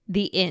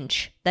the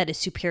inch that is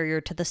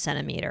superior to the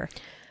centimeter.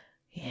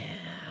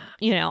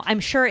 Yeah. I'm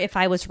sure if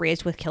I was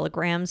raised with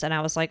kilograms and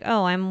I was like,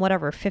 oh, I'm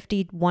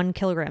 51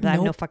 kilograms, I have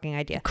no Nope. fucking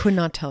idea. Could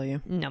not tell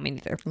you. No, me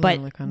neither. Literally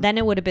But couldn't. then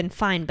it would have been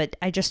fine. But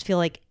I just feel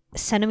like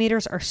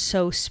centimeters are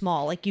so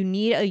small. Like you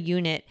need a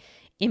unit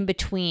in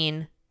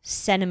between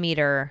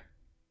centimeter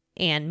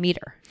and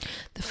meter.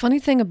 The funny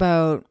thing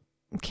about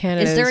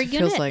Canada Is there a it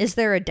feels unit? like Is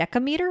there a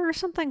decameter or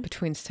something?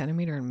 between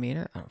centimeter and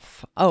meter.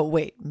 Oh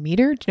wait,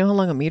 meter? Do you know how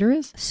long a meter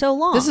is? So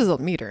long. This is a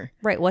meter.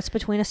 right. What's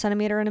between a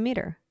centimeter and a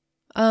meter?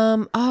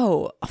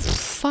 Oh,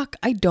 fuck.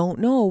 I don't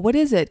know. What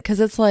is it? Because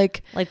it's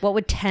like Like what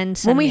would 10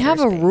 centimeters when we have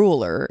a be?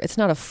 ruler, it's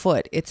not a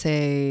foot. It's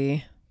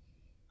a.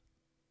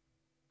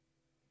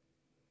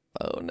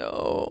 Oh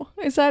no.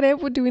 Is that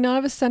it? Do we not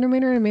have a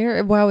centimeter and a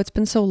meter? Wow, it's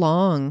been so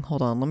long.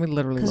 Hold on. Let me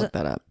literally look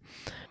that up.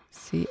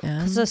 CM.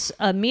 Because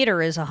a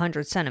meter is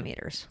 100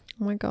 centimeters.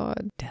 Oh my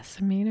God.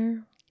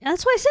 Decimeter?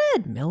 That's what I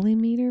said.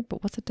 Millimeter?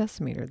 But what's a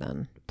decimeter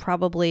then?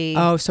 Probably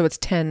Oh, so it's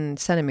 10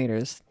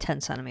 centimeters. 10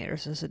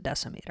 centimeters is a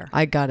decimeter.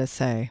 I gotta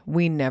say,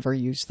 we never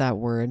used that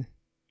word.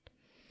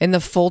 In the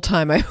full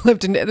time I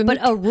lived in it. But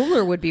a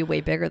ruler would be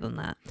way bigger than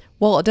that.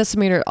 Well, a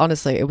decimeter,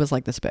 honestly, it was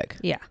like this big.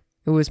 Yeah.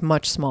 It was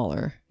much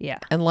smaller. Yeah.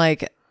 And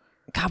like,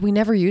 God, we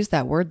never used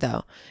that word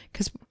though.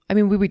 Because, I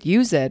mean, we would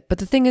use it. But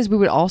the thing is, we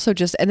would also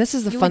just, and this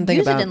is the You fun would thing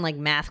use about it in like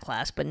math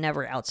class, but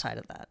never outside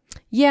of that.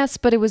 Yes,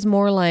 but it was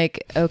more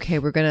like, okay,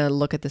 we're going to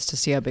look at this to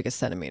see how big a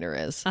centimeter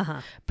is.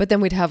 Uh-huh. But then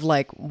we'd have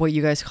like what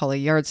you guys call a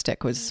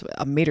yardstick was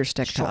a meter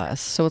stick to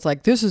us. So it's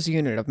like, this is a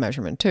unit of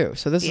measurement too.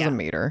 So this is Yeah. a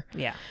meter.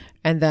 Yeah.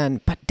 And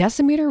then, but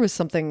decimeter was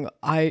something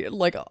I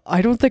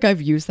don't think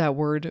I've used that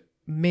word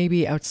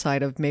maybe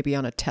outside of maybe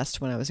on a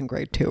test when I was in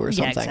grade 2 or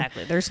something. Yeah,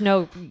 exactly.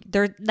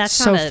 That's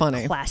So not a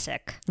funny.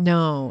 classic.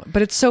 No,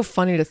 but it's so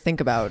funny to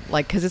think about,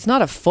 like, because it's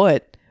not a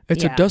foot,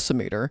 it's Yeah. a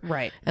decimeter.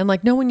 Right. And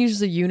like, no one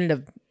uses a unit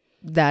of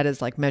that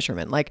as like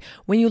measurement. Like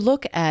when you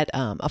look at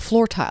a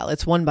floor tile,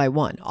 it's 1 by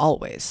 1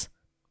 always.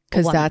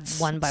 Because that's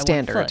 1 by 1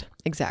 standard. foot.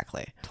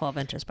 Exactly. 12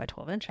 inches by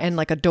 12 inches. And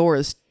like a door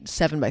is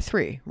 7 by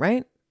 3,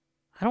 right?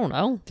 I don't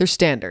know. They're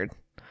standard.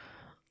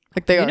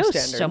 Like they You are know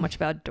standard. so much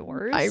about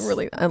doors.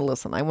 And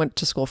listen, I went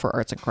to school for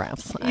arts and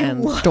crafts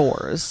and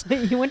doors.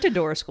 You went to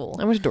door school.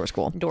 I went to door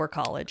school. Door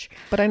college.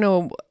 But I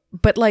know,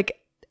 but like,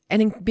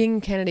 and in being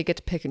in Canada, you get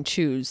to pick and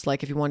choose,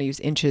 like if you want to use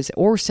inches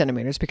or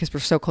centimeters, because we're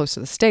so close to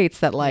the States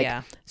that like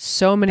Yeah.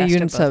 so many Best of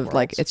units both of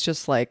like, worlds. it's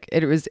just like,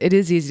 it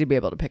is easy to be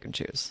able to pick and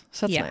choose.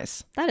 So that's Yeah.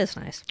 nice. That is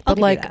nice. I'll But give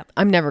you like, that.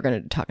 I'm never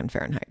going to talk in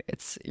Fahrenheit.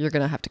 You're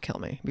going to have to kill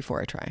me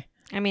before I try.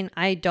 I mean,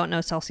 I don't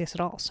know Celsius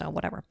at all, so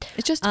whatever.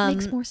 It just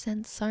makes more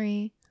sense.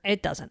 Sorry.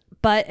 It doesn't,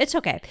 but it's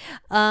okay.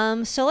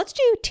 So let's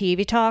do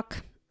TV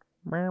talk.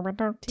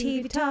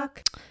 TV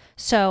talk.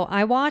 So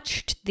I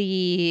watched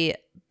the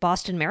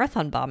Boston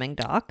Marathon bombing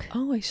doc.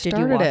 Oh, I Did started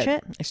you watch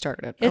it? I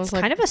started it. It's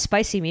kind of a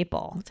spicy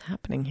meatball. What's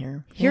happening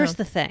here? Here's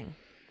the thing.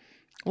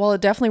 Well,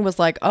 it definitely was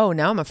like, oh,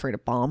 now I'm afraid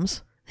of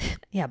bombs.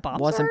 Yeah,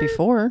 bombs Wasn't are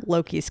before.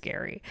 low-key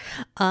scary.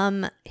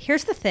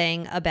 Here's the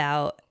thing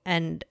about,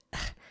 and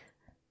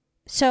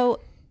so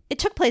it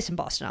took place in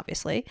Boston,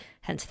 obviously,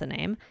 hence the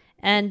name.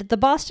 And the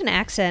Boston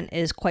accent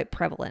is quite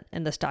prevalent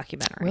in this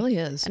documentary. It really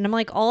is. And I'm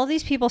like, all of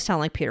these people sound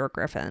like Peter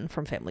Griffin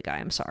from Family Guy.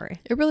 I'm sorry.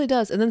 It really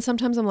does. And then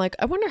sometimes I'm like,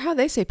 I wonder how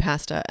they say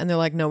pasta. And they're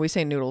like, no, we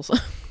say noodles.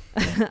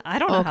 I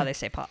don't know how they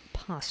say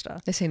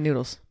pasta. They say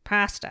noodles.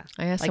 Pasta.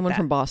 I asked Like someone that.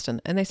 from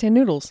Boston and they say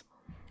noodles.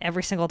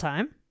 Every single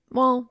time?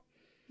 Well,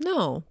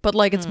 no. But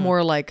like, it's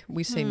more like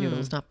we say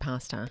noodles, not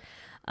pasta.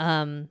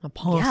 Yeah,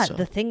 Pasta.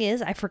 the thing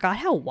is, I forgot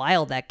how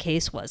wild that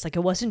case was. Like,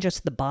 it wasn't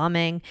just the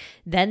bombing.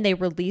 Then they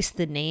released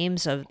the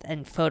names of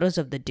and photos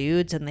of the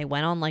dudes, and they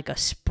went on like a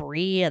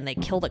spree, and they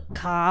killed a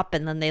cop,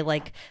 and then they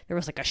there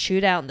was like a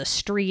shootout in the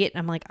street. And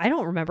I'm like, I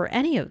don't remember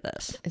any of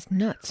this. It's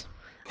nuts.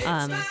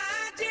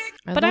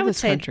 But I would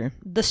say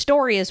the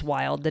story is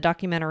wild. The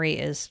documentary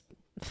is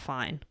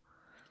fine.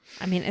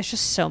 I mean, it's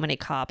just so many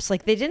cops.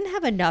 Like, they didn't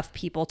have enough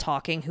people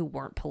talking who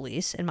weren't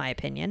police, in my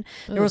opinion.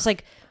 There was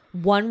like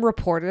one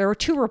reporter. There were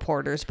two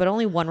reporters, but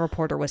only one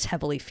reporter was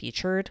heavily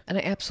featured. And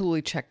I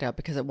absolutely checked out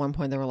because at one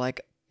point they were like,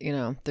 you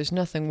know, there's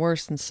nothing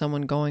worse than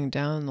someone going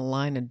down the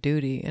line of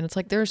duty. And it's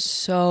like, there's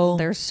so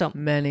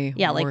many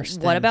Yeah, like, worse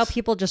what about things.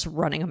 people just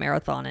running a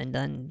marathon and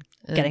then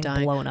getting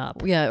dying. blown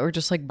up? Yeah, or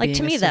just like being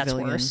to a me, that's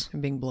civilian worse.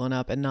 and being blown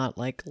up and not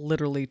like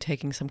literally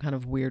taking some kind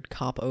of weird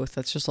cop oath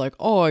that's just like,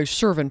 oh, I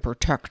serve and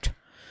protect.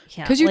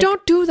 Yeah, Because you like,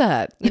 don't do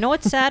that. You know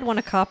what's sad? When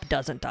a cop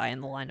doesn't die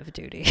in the line of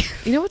duty.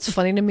 You know what's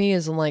funny to me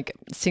is like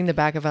seeing the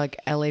back of like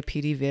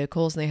LAPD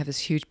vehicles and they have this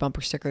huge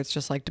bumper sticker. It's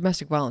just like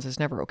domestic violence is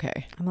never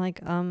okay. I'm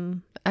like,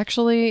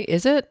 Actually,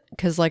 is it?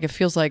 Because like it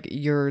feels like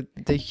you're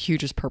the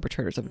hugest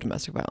perpetrators of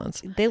domestic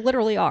violence. they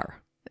literally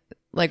are.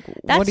 Like,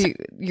 That's-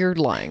 you're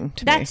lying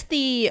to me. That's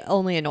the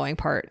only annoying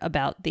part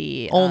about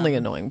the Only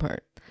annoying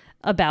part.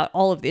 about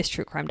all of these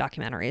true crime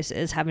documentaries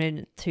is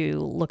having to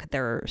look at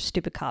their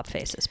stupid cop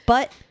faces.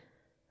 But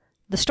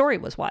the story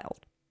was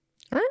wild.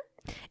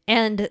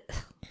 And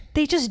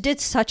they just did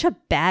such a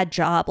bad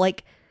job.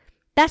 Like,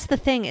 that's the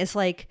thing is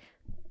like,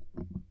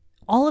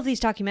 all of these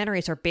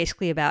documentaries are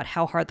basically about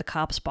how hard the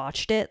cops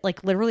botched it,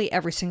 like literally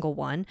every single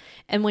one.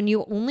 And when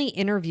you only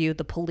interview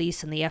the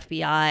police and the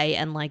FBI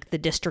and like the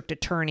district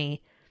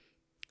attorney,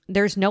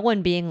 there's no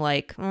one being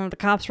like, the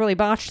cops really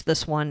botched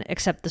this one,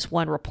 except this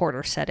one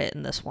reporter said it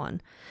in this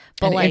one.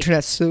 But And like,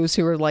 internet sleuths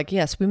who were like,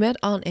 yes, we met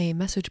on a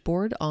message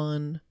board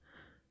on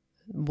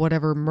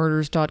whatever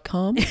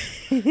murders.com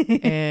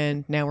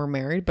and now we're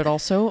married. But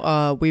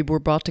also we were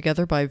brought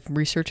together by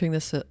researching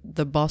this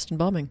the Boston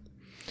bombing.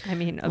 I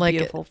mean, like,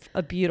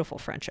 a beautiful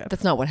friendship.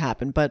 That's not what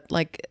happened, but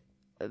like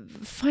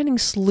finding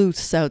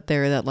sleuths out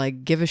there that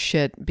like give a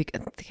shit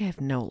because they have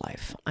no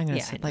life. I'm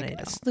gonna say no, they like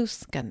don't.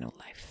 sleuths got no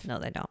life. No,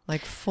 they don't.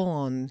 Like full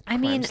on I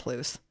crime mean,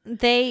 sleuths.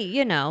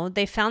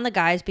 They found the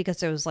guys because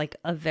there was like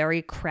a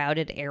very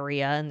crowded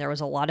area and there was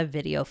a lot of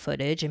video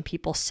footage and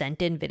people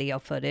sent in video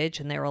footage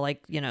and they were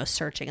like,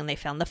 searching and they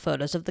found the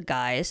photos of the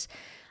guys.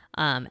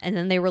 And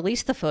then they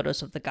released the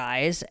photos of the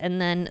guys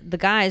and then the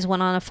guys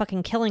went on a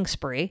fucking killing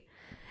spree.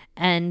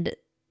 And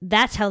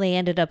that's how they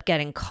ended up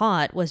getting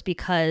caught, was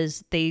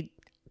because they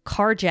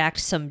carjacked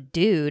some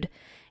dude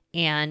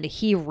and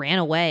he ran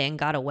away and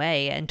got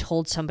away and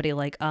told somebody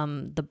like,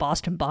 the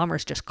Boston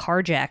bombers just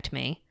carjacked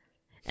me.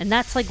 And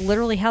that's like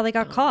literally how they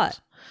got caught.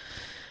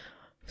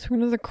 Through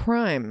another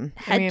crime.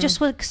 Just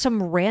like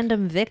some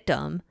random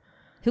victim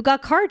who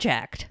got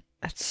carjacked.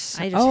 That's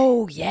I just-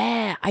 oh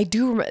yeah, I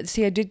do remember.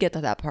 See, I did get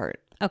to that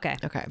part. Okay.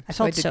 Okay, I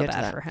so I felt did so get to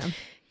bad that. for him.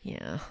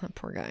 Yeah, that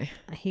poor guy.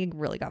 He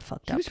really got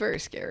fucked He up. was very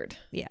scared.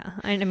 Yeah.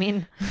 I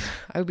mean,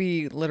 I would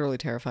be literally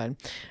terrified.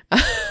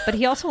 but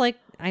he also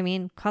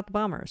caught the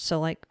bombers. So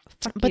like,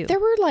 fuck But you. there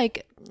were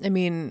like,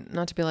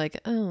 not to be like,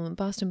 oh,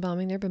 Boston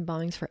bombing. There have been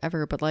bombings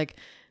forever, but like,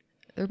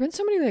 there have been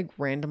so many like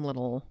random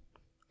little.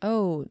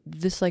 Oh,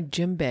 this like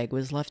gym bag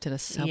was left in a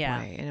subway Yeah,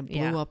 and it blew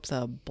yeah. up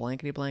the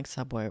blankety blank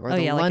subway or Oh,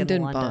 the yeah, like in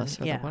London London, bus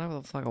or yeah. the whatever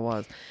the fuck it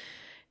was.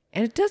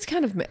 And it does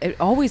kind of, it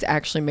always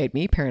actually made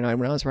me paranoid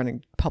when I was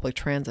running public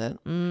transit.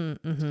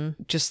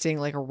 Just seeing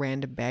like a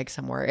random bag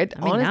somewhere.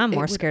 Now I'm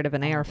more scared of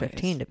an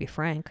AR-15, to be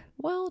frank.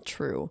 Well,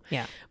 true.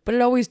 Yeah. But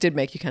it always did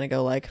make you kind of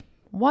go like,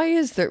 why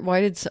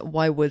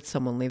would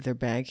someone leave their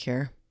bag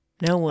here?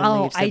 No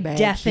one leaves their I bag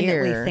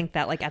definitely here. think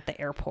that like at the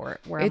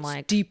airport where It's I'm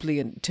like,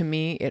 deeply, to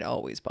me, it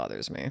always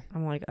bothers me.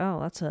 oh,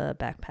 that's a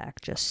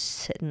backpack just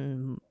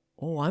sitting,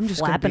 Oh, I'm just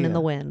gonna flapping be in the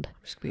a- wind. I'm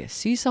just gonna be a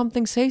see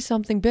something, say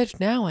something, bitch.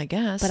 Now, I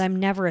guess. But I'm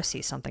never a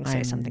see something, say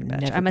I'm something,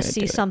 bitch. never I'm a gonna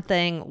see do it.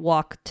 something,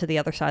 walk to the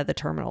other side of the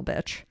terminal,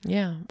 bitch.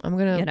 Yeah, I'm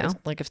gonna. You know?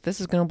 Like, if this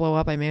is gonna blow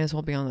up, I may as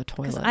well be on the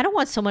 'Cause toilet. I don't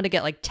want someone to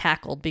get like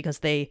tackled because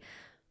they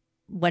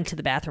went to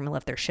the bathroom and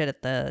left their shit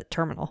at the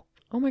terminal.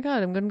 Oh my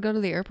God, I'm going to go to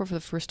the airport for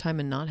the first time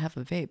and not have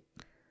a vape.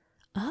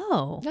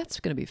 Oh. That's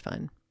going to be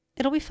fun.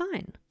 It'll be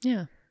fine.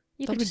 Yeah.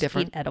 You That'll can be just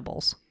different. eat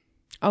edibles.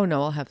 Oh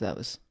no, I'll have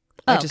those.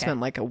 Oh, I just okay.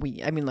 meant like a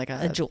weed. I mean like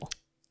A jewel.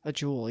 A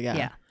jewel, yeah.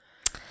 Yeah.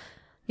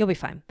 You'll be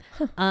fine.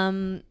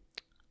 Do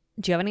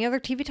you have any other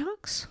TV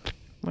talks?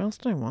 What else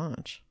did I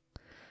watch?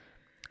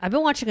 I've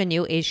been watching a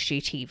new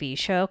HGTV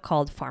show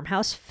called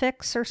Farmhouse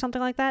Fix or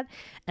something like that.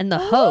 And the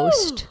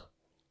host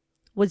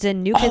was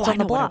in New Kids I on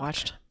the know what Block. I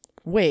watched.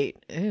 Wait,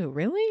 ew,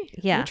 really?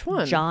 Yeah. Which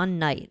one? John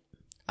Knight.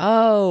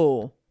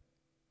 Oh.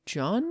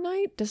 John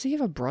Knight? Does he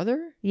have a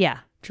brother? Yeah.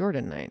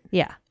 Jordan Knight.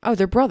 Yeah. Oh,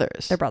 they're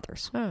brothers. They're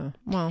brothers. Oh,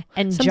 well.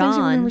 And sometimes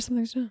you remember, John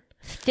sometimes you don't.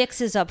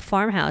 fixes up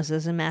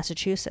farmhouses in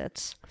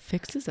Massachusetts.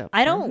 Fixes up.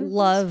 I don't farmhouses?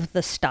 love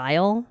the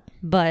style,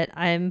 but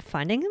I'm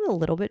finding him a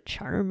little bit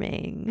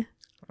charming.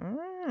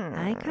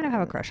 I kind of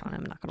have a crush on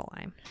him, not going to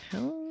lie.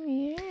 Oh,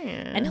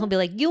 yeah. And he'll be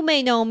like, you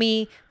may know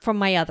me from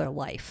my other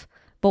life,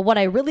 but what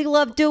I really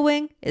love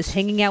doing is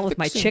hanging out with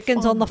my Fixing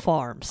chickens on the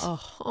farms.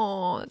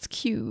 Oh, that's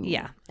cute.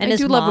 Yeah. And And I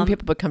his do love when mom-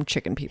 people become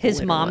chicken people. His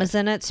later mom in is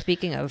in it.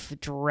 Speaking of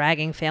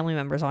dragging family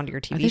members onto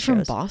your life. Are TV they from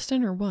shows.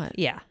 Boston or what?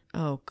 Yeah.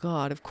 Oh,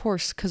 God. Of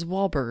course, because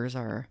Wahlburgers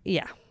are.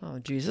 Yeah. Oh,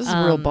 geez. This is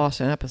a real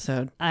Boston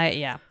episode.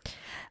 Yeah.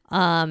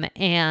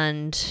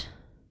 And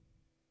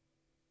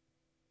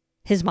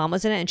his mom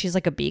was in it, and she's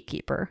like a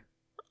beekeeper.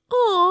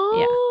 Oh,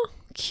 Yeah.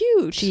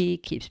 Cute. She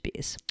keeps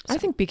bees. I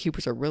think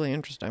beekeepers are really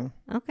interesting.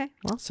 Okay.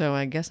 Well, So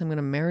I guess I'm going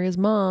to marry his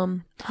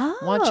mom.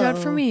 Watch out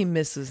for me,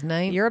 Mrs.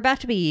 Knight. You're about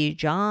to be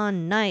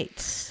John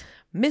Knight's.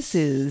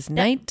 Mrs.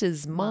 Knight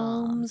is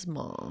mom's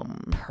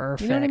mom.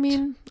 Perfect. You know what I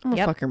mean? I'm going to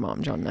Yep. fuck your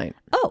mom, John Knight.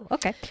 Oh,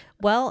 okay.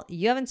 Well,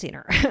 you haven't seen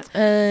her.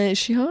 Is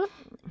she hot?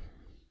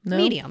 No?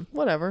 Medium.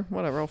 Whatever.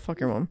 I'll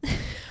fuck your mom.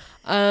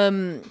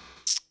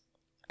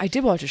 I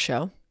did watch a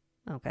show.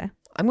 Okay.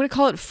 I'm going to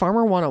call it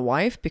Farmer Want a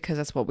Wife because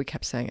that's what we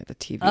kept saying at the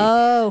TV.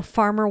 Oh,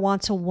 Farmer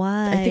Wants a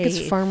Wife. I think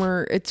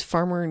it's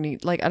Farmer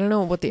Need. Like, I don't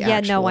know what the Yeah,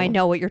 actual. no, I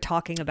know what you're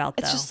talking about,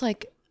 though. It's just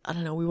like, I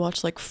don't know. We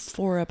watched like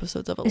 4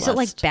 episodes of it. Is it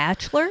like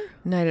Bachelor?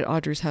 Night at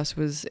Audrey's house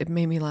it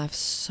made me laugh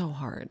so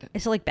hard.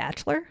 Is it like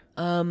Bachelor?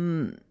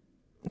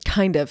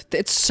 Kind of.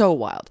 It's so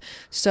wild.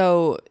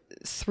 So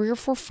 3 or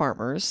 4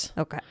 farmers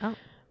Okay.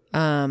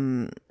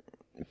 Oh.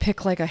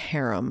 pick like a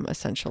harem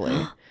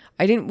essentially.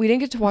 We didn't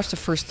get to watch the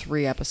first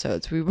 3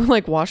 episodes. We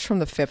like watched from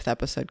the 5th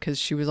episode because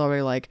she was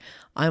already like,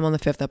 I'm on the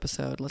 5th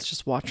episode. Let's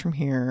just watch from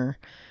here.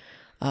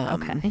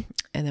 Okay.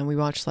 And then we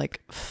watched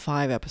like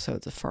 5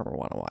 episodes of Farmer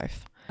Want a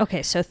Wife.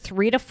 Okay, so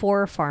 3 to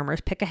 4 farmers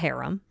pick a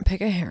harem.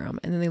 Pick a harem,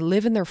 and then they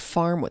live in their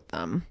farm with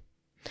them.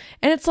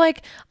 And it's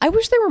like, I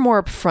wish they were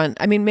more upfront.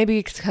 I mean, maybe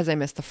it's because I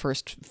missed the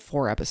first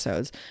 4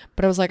 episodes,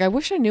 but I was like, I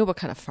wish I knew what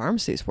kind of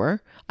farms these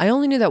were. I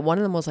only knew that one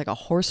of them was like a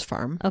horse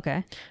farm.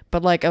 Okay.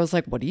 But like, I was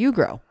like, what do you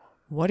grow?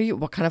 What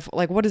kind of,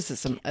 like, what is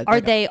this?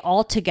 Are they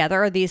all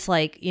together? Are these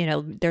like,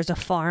 there's a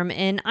farm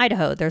in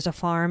Idaho. There's a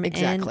farm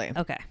Exactly. in...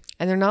 Okay.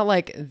 And they're not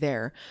like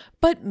there.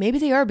 But maybe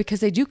they are because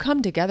they do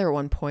come together at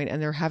one point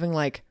and they're having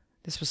like,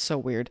 this was so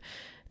weird.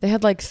 They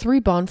had like 3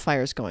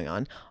 bonfires going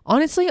on.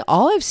 Honestly,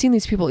 all I've seen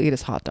these people eat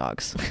is hot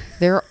dogs.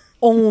 They're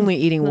only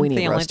eating That's weenie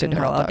the only roasted thing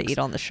they're hot allowed dogs. to eat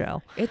on the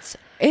show.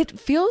 It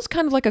feels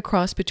kind of like a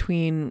cross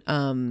between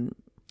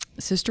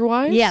Sister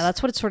Wives. Yeah,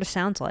 that's what it sort of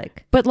sounds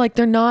like. But like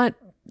they're not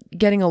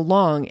getting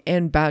along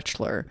and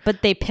Bachelor.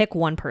 But they pick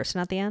one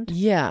person at the end?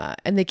 Yeah.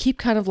 And they keep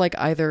kind of like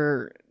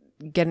either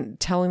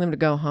telling them to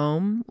go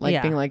home, like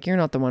Yeah. being like, you're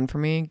not the one for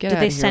me. Get Do out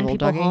they of here, send little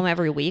people doggy. home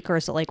every week, or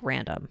is it like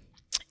random?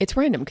 It's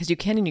random because you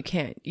can and you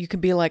can't. You can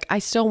be like, I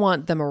still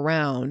want them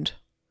around,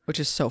 which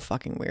is so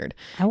fucking weird.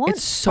 I want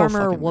It's so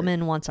Farmer fucking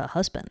Woman Wants a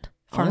Husband.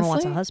 Farmer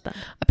Wants a Honestly? Husband.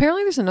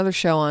 Apparently there's another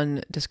show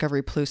on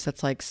Discovery Plus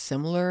that's like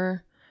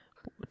similar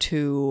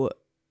to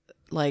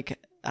like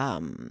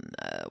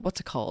what's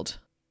it called?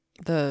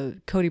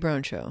 The Cody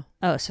Brown show.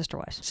 Oh, Sister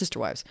Wives. Sister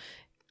Wives.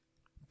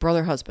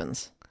 Brother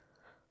husbands.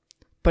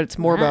 But it's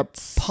more about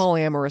That's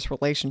polyamorous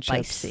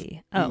relationships.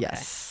 Spicy. Oh, okay.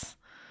 Yes.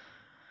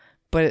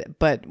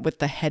 But with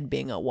the head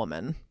being a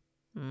woman.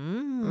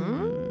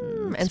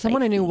 And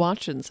someone I knew Spicy.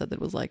 watched it and said that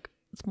it was like,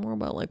 it's more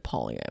about like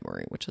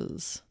polyamory, which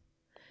is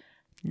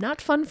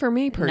not fun for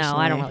me personally. No,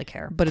 I don't really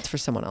care. But it's for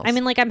someone else. I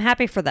mean, like, I'm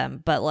happy for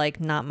them, but like,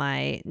 not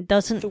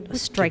doesn't The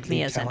strike me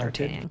wickedly as talented.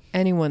 entertaining.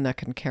 anyone that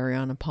can carry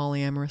on a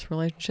polyamorous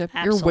relationship,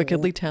 Absolute- you're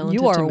wickedly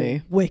talented You are to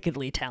me.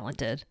 wickedly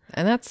talented.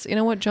 And that's, you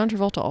know what, John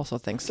Travolta also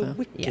thinks The so.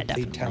 wickedly Yeah,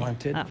 definitely.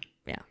 talented. Oh,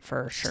 yeah,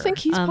 for Do sure. you think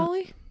he's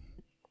poly?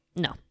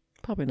 No.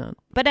 Probably not.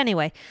 But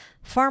anyway,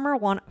 Farmer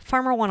want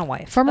a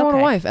Wife. Farmer Want a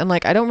Okay. Wife. And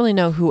like, I don't really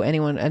know who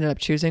anyone ended up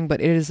choosing,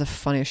 but it is the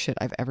funniest shit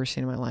I've ever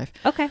seen in my life.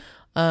 Okay.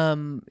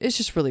 It's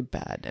just really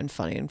bad and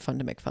funny and fun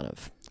to make fun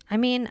of. I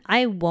mean,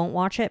 I won't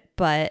watch it,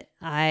 but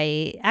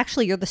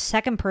you're the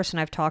second person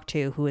I've talked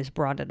to who has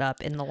brought it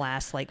up in the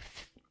last like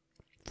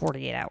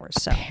 48 hours.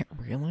 So,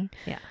 Really?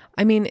 yeah.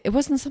 I mean, it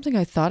wasn't something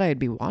I thought I'd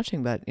be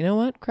watching, but you know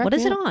what? Crack What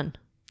is me it up. on?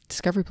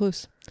 Discovery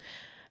Plus.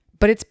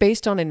 But it's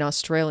based on an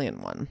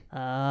Australian one.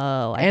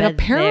 Oh, I And bet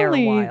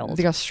apparently they're wild.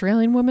 the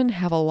Australian women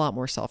have a lot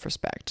more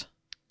self-respect.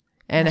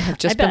 and have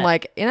just been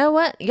like, you know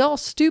what, y'all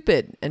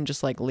stupid, and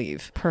just like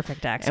leave.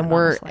 Perfect accent.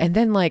 And and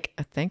then like,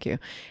 thank you.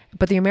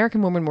 But the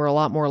American women were a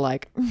lot more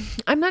like,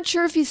 I'm not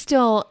sure if he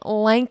still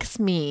likes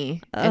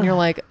me. And you're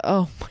like,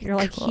 oh my God. You're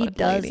like, he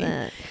doesn't.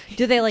 Lady.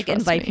 Do they like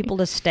invite people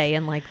to stay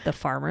in like the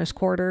farmers'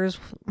 quarters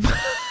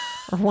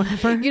or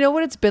whatever? You know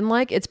what it's been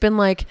like? It's been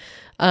like,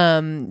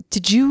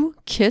 did you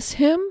kiss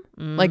him?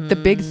 Like the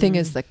big thing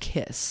is the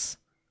kiss.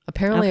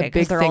 Apparently a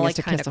big thing is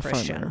to kiss a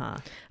farmer. Huh?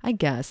 I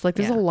guess. Like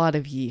there's a lot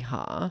of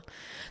yeehaw.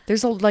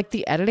 There's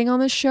the editing on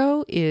this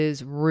show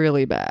is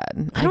really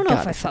bad. I don't know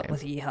if I fuck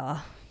with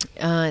yeehaw.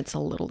 It's a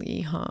little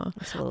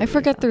yeehaw. I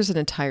forget there's an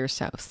entire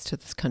South to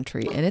this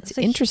country, and it's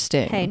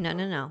interesting. Hey,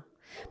 no.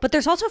 But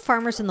there's also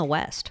farmers in the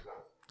West.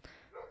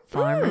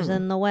 Farmers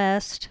in the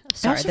West.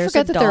 Sorry, I there's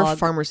forget a that dog. there are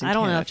farmers in I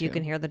don't Canada know if you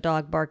can hear the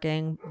dog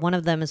barking. One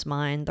of them is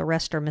mine. The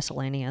rest are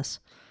miscellaneous.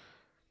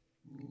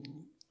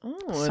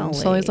 Oh, and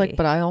Sully's like,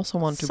 but I also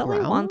want to growl.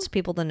 Sully wants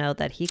people to know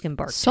that he can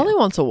bark. Sully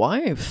wants a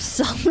wife.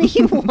 Sully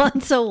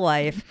wants a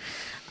wife.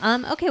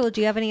 Okay, well, do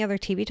you have any other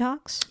TV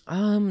talks?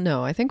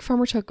 No, I think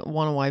Farmer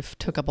Want a Wife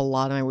took up a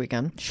lot of my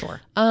weekend.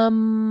 Sure.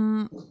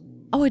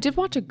 I did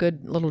watch a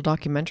good little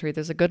documentary.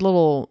 There's a good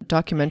little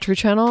documentary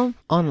channel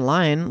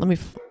online.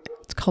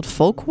 It's called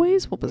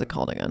Folkways. What was it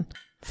called again?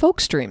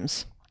 Folk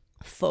Streams.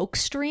 Folk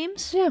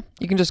Streams? Yeah,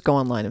 you can just go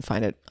online and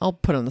find it. I'll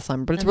put it on the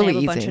sign, but it's really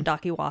easy. A bunch of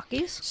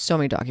docu-walkies? So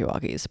many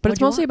docu-walkies. But it's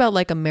mostly about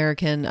like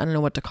American, I don't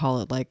know what to call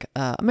it, like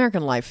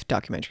American life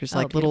documentaries,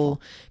 like little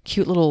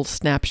cute little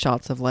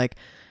snapshots of like,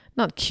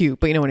 not cute,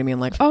 but you know what I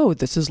mean? Like, oh,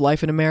 this is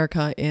life in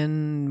America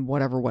in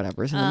whatever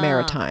is in the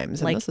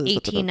Maritimes. And like this is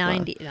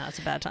 1890. No, it's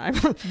a bad time.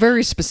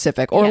 Very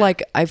specific. Or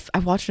like, I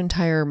watched an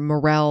entire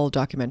morel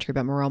documentary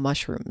about morel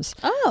mushrooms.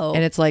 Oh.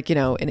 And it's like, you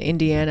know, in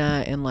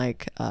Indiana and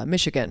like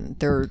Michigan,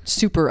 they're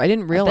super, I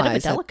didn't realize. A bit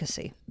of a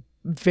delicacy.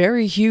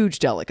 Very huge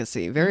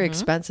delicacy, very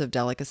expensive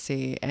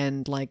delicacy,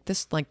 and like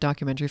this like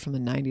documentary from the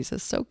 90s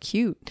is so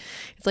cute.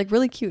 It's like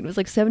really cute. It was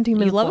like 17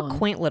 minutes long. You love a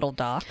quaint little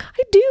doc.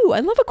 I do. I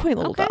love a quaint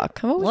little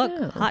doc.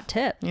 Look, hot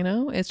tip. You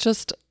know, it's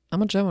just,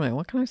 I'm a Gemini.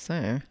 What can I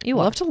say? You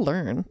love to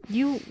learn.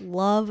 You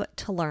love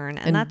to learn,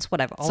 and that's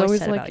what I've always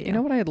said about you. You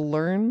know what I had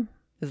learned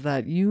is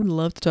that you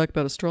love to talk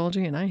about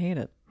astrology, and I hate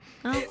it.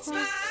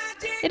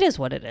 It is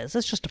what it is.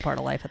 It's just a part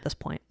of life at this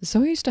point.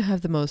 Zoe used to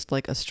have the most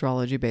like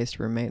astrology based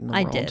roommate in the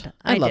world.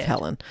 I love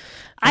Helen.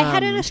 I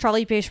had an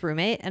astrology based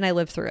roommate and I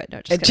lived through it.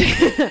 No, just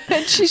kidding.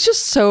 And she's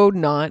just so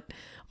not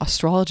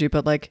astrology,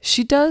 but like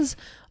she does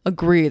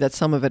agree that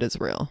some of it is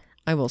real.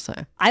 I will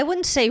say. I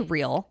wouldn't say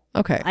real.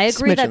 Okay. I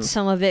agree that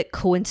some of it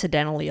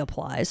coincidentally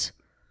applies.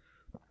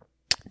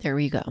 There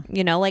we go.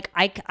 You know, like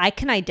I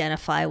can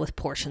identify with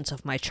portions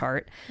of my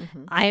chart.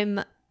 Mm-hmm.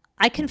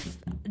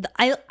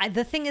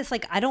 The thing is,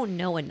 like, I don't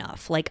know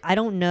enough. Like, I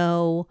don't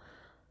know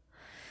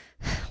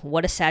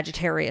what a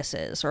Sagittarius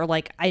is, or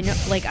like, I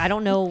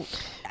don't know.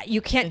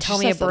 You can't tell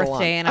me a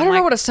birthday, and I don't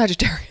know what a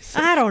Sagittarius is.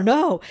 I don't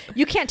know.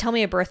 You can't tell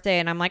me a birthday,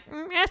 and I'm like,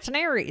 that's an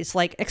Aries.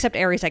 Like, except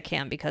Aries, I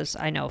can because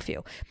I know a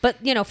few.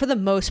 But you know, for the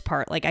most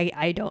part, like,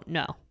 I don't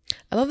know.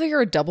 I love that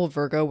you're a double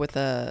Virgo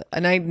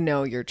and I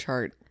know your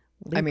chart.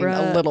 Libra, I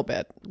mean, a little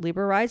bit.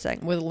 Libra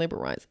rising. With a Libra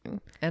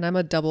rising. And I'm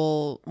a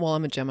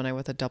Gemini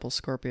with a double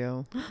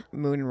Scorpio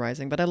moon and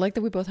rising. But I like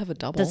that we both have a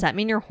double. Does that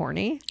mean you're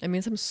horny? It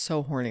means I'm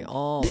so horny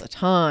all the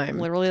time.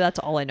 Literally, that's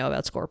all I know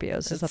about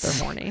Scorpios is that they're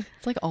horny.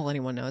 It's like all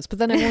anyone knows. But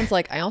then everyone's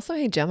like, I also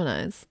hate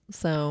Geminis.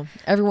 So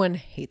everyone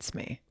hates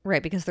me.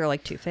 Right, because they're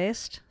like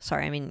two-faced.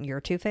 Sorry, I mean, you're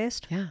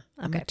two-faced? Yeah.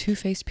 I'm a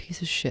two-faced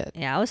piece of shit.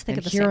 Yeah, I was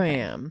thinking the same thing. Here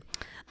I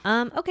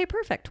am. Okay,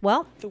 perfect.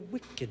 Well, the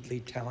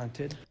wickedly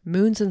talented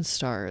moons and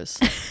stars.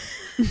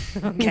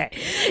 Okay.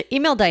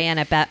 Email Diane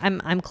at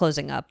I'm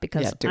closing up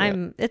because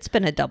it's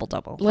been a double.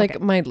 Like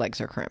my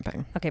legs are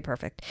cramping. Okay,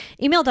 perfect.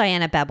 Email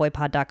Diane at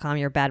badboypod.com.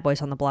 Your bad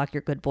boys on the block,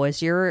 your good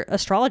boys, your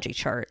astrology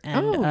chart.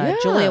 And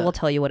Julia will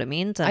tell you what it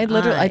means. And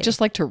I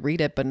just like to read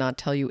it but not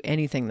tell you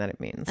anything that it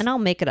means. And I'll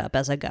make it up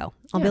as I go.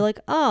 I'll be like,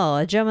 oh,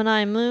 a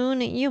Gemini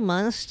moon, you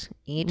must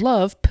eat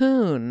love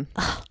poon.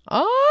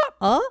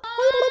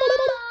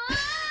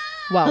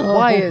 Wow,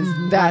 why is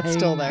that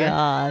still there?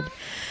 God.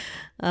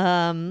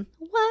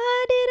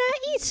 Why did I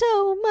eat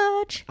so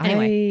much?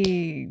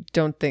 Anyway. I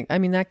don't think. I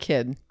mean, that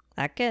kid.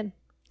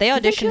 They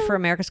auditioned for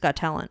America's Got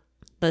Talent.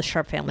 The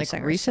Sharp Family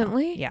Singers.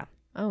 Recently? Yeah.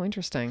 Oh,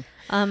 interesting.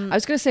 I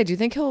was going to say, do you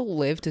think he'll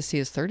live to see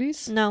his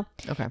 30s? No.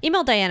 Okay.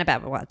 Email Diana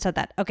Badboy. Said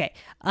that. Okay.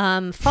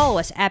 Follow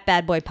us at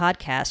Bad Boy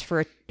Podcast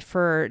for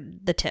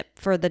the tip,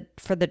 for the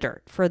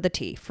dirt, for the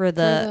tea, for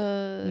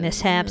the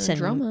mishaps and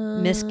drama.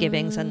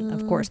 Misgivings, and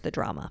of course the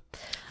drama.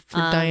 For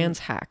Diane's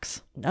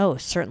hacks. Oh,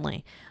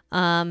 certainly.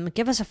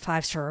 Give us a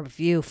 5-star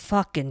review.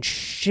 Fucking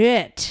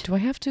shit. Do I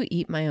have to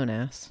eat my own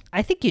ass?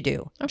 I think you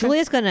do. Okay.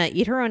 Julia's gonna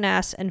eat her own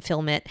ass and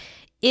film it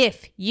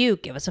if you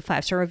give us a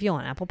 5-star review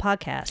on Apple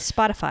Podcasts,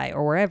 Spotify,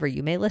 or wherever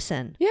you may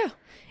listen. Yeah.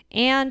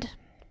 And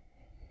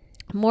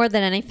more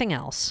than anything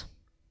else,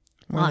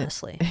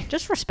 honestly,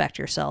 just respect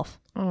yourself.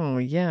 Oh,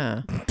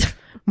 yeah.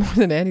 More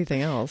than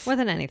anything else. More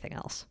than anything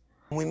else.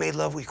 When we made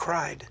love, we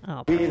cried.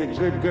 Oh, being a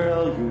good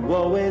girl, you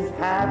always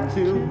have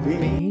to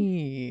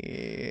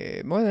be.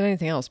 more than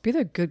anything else, be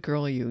the good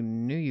girl you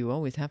knew you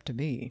always have to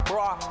be.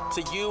 Brought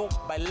to you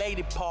by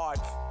Lady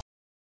Parts.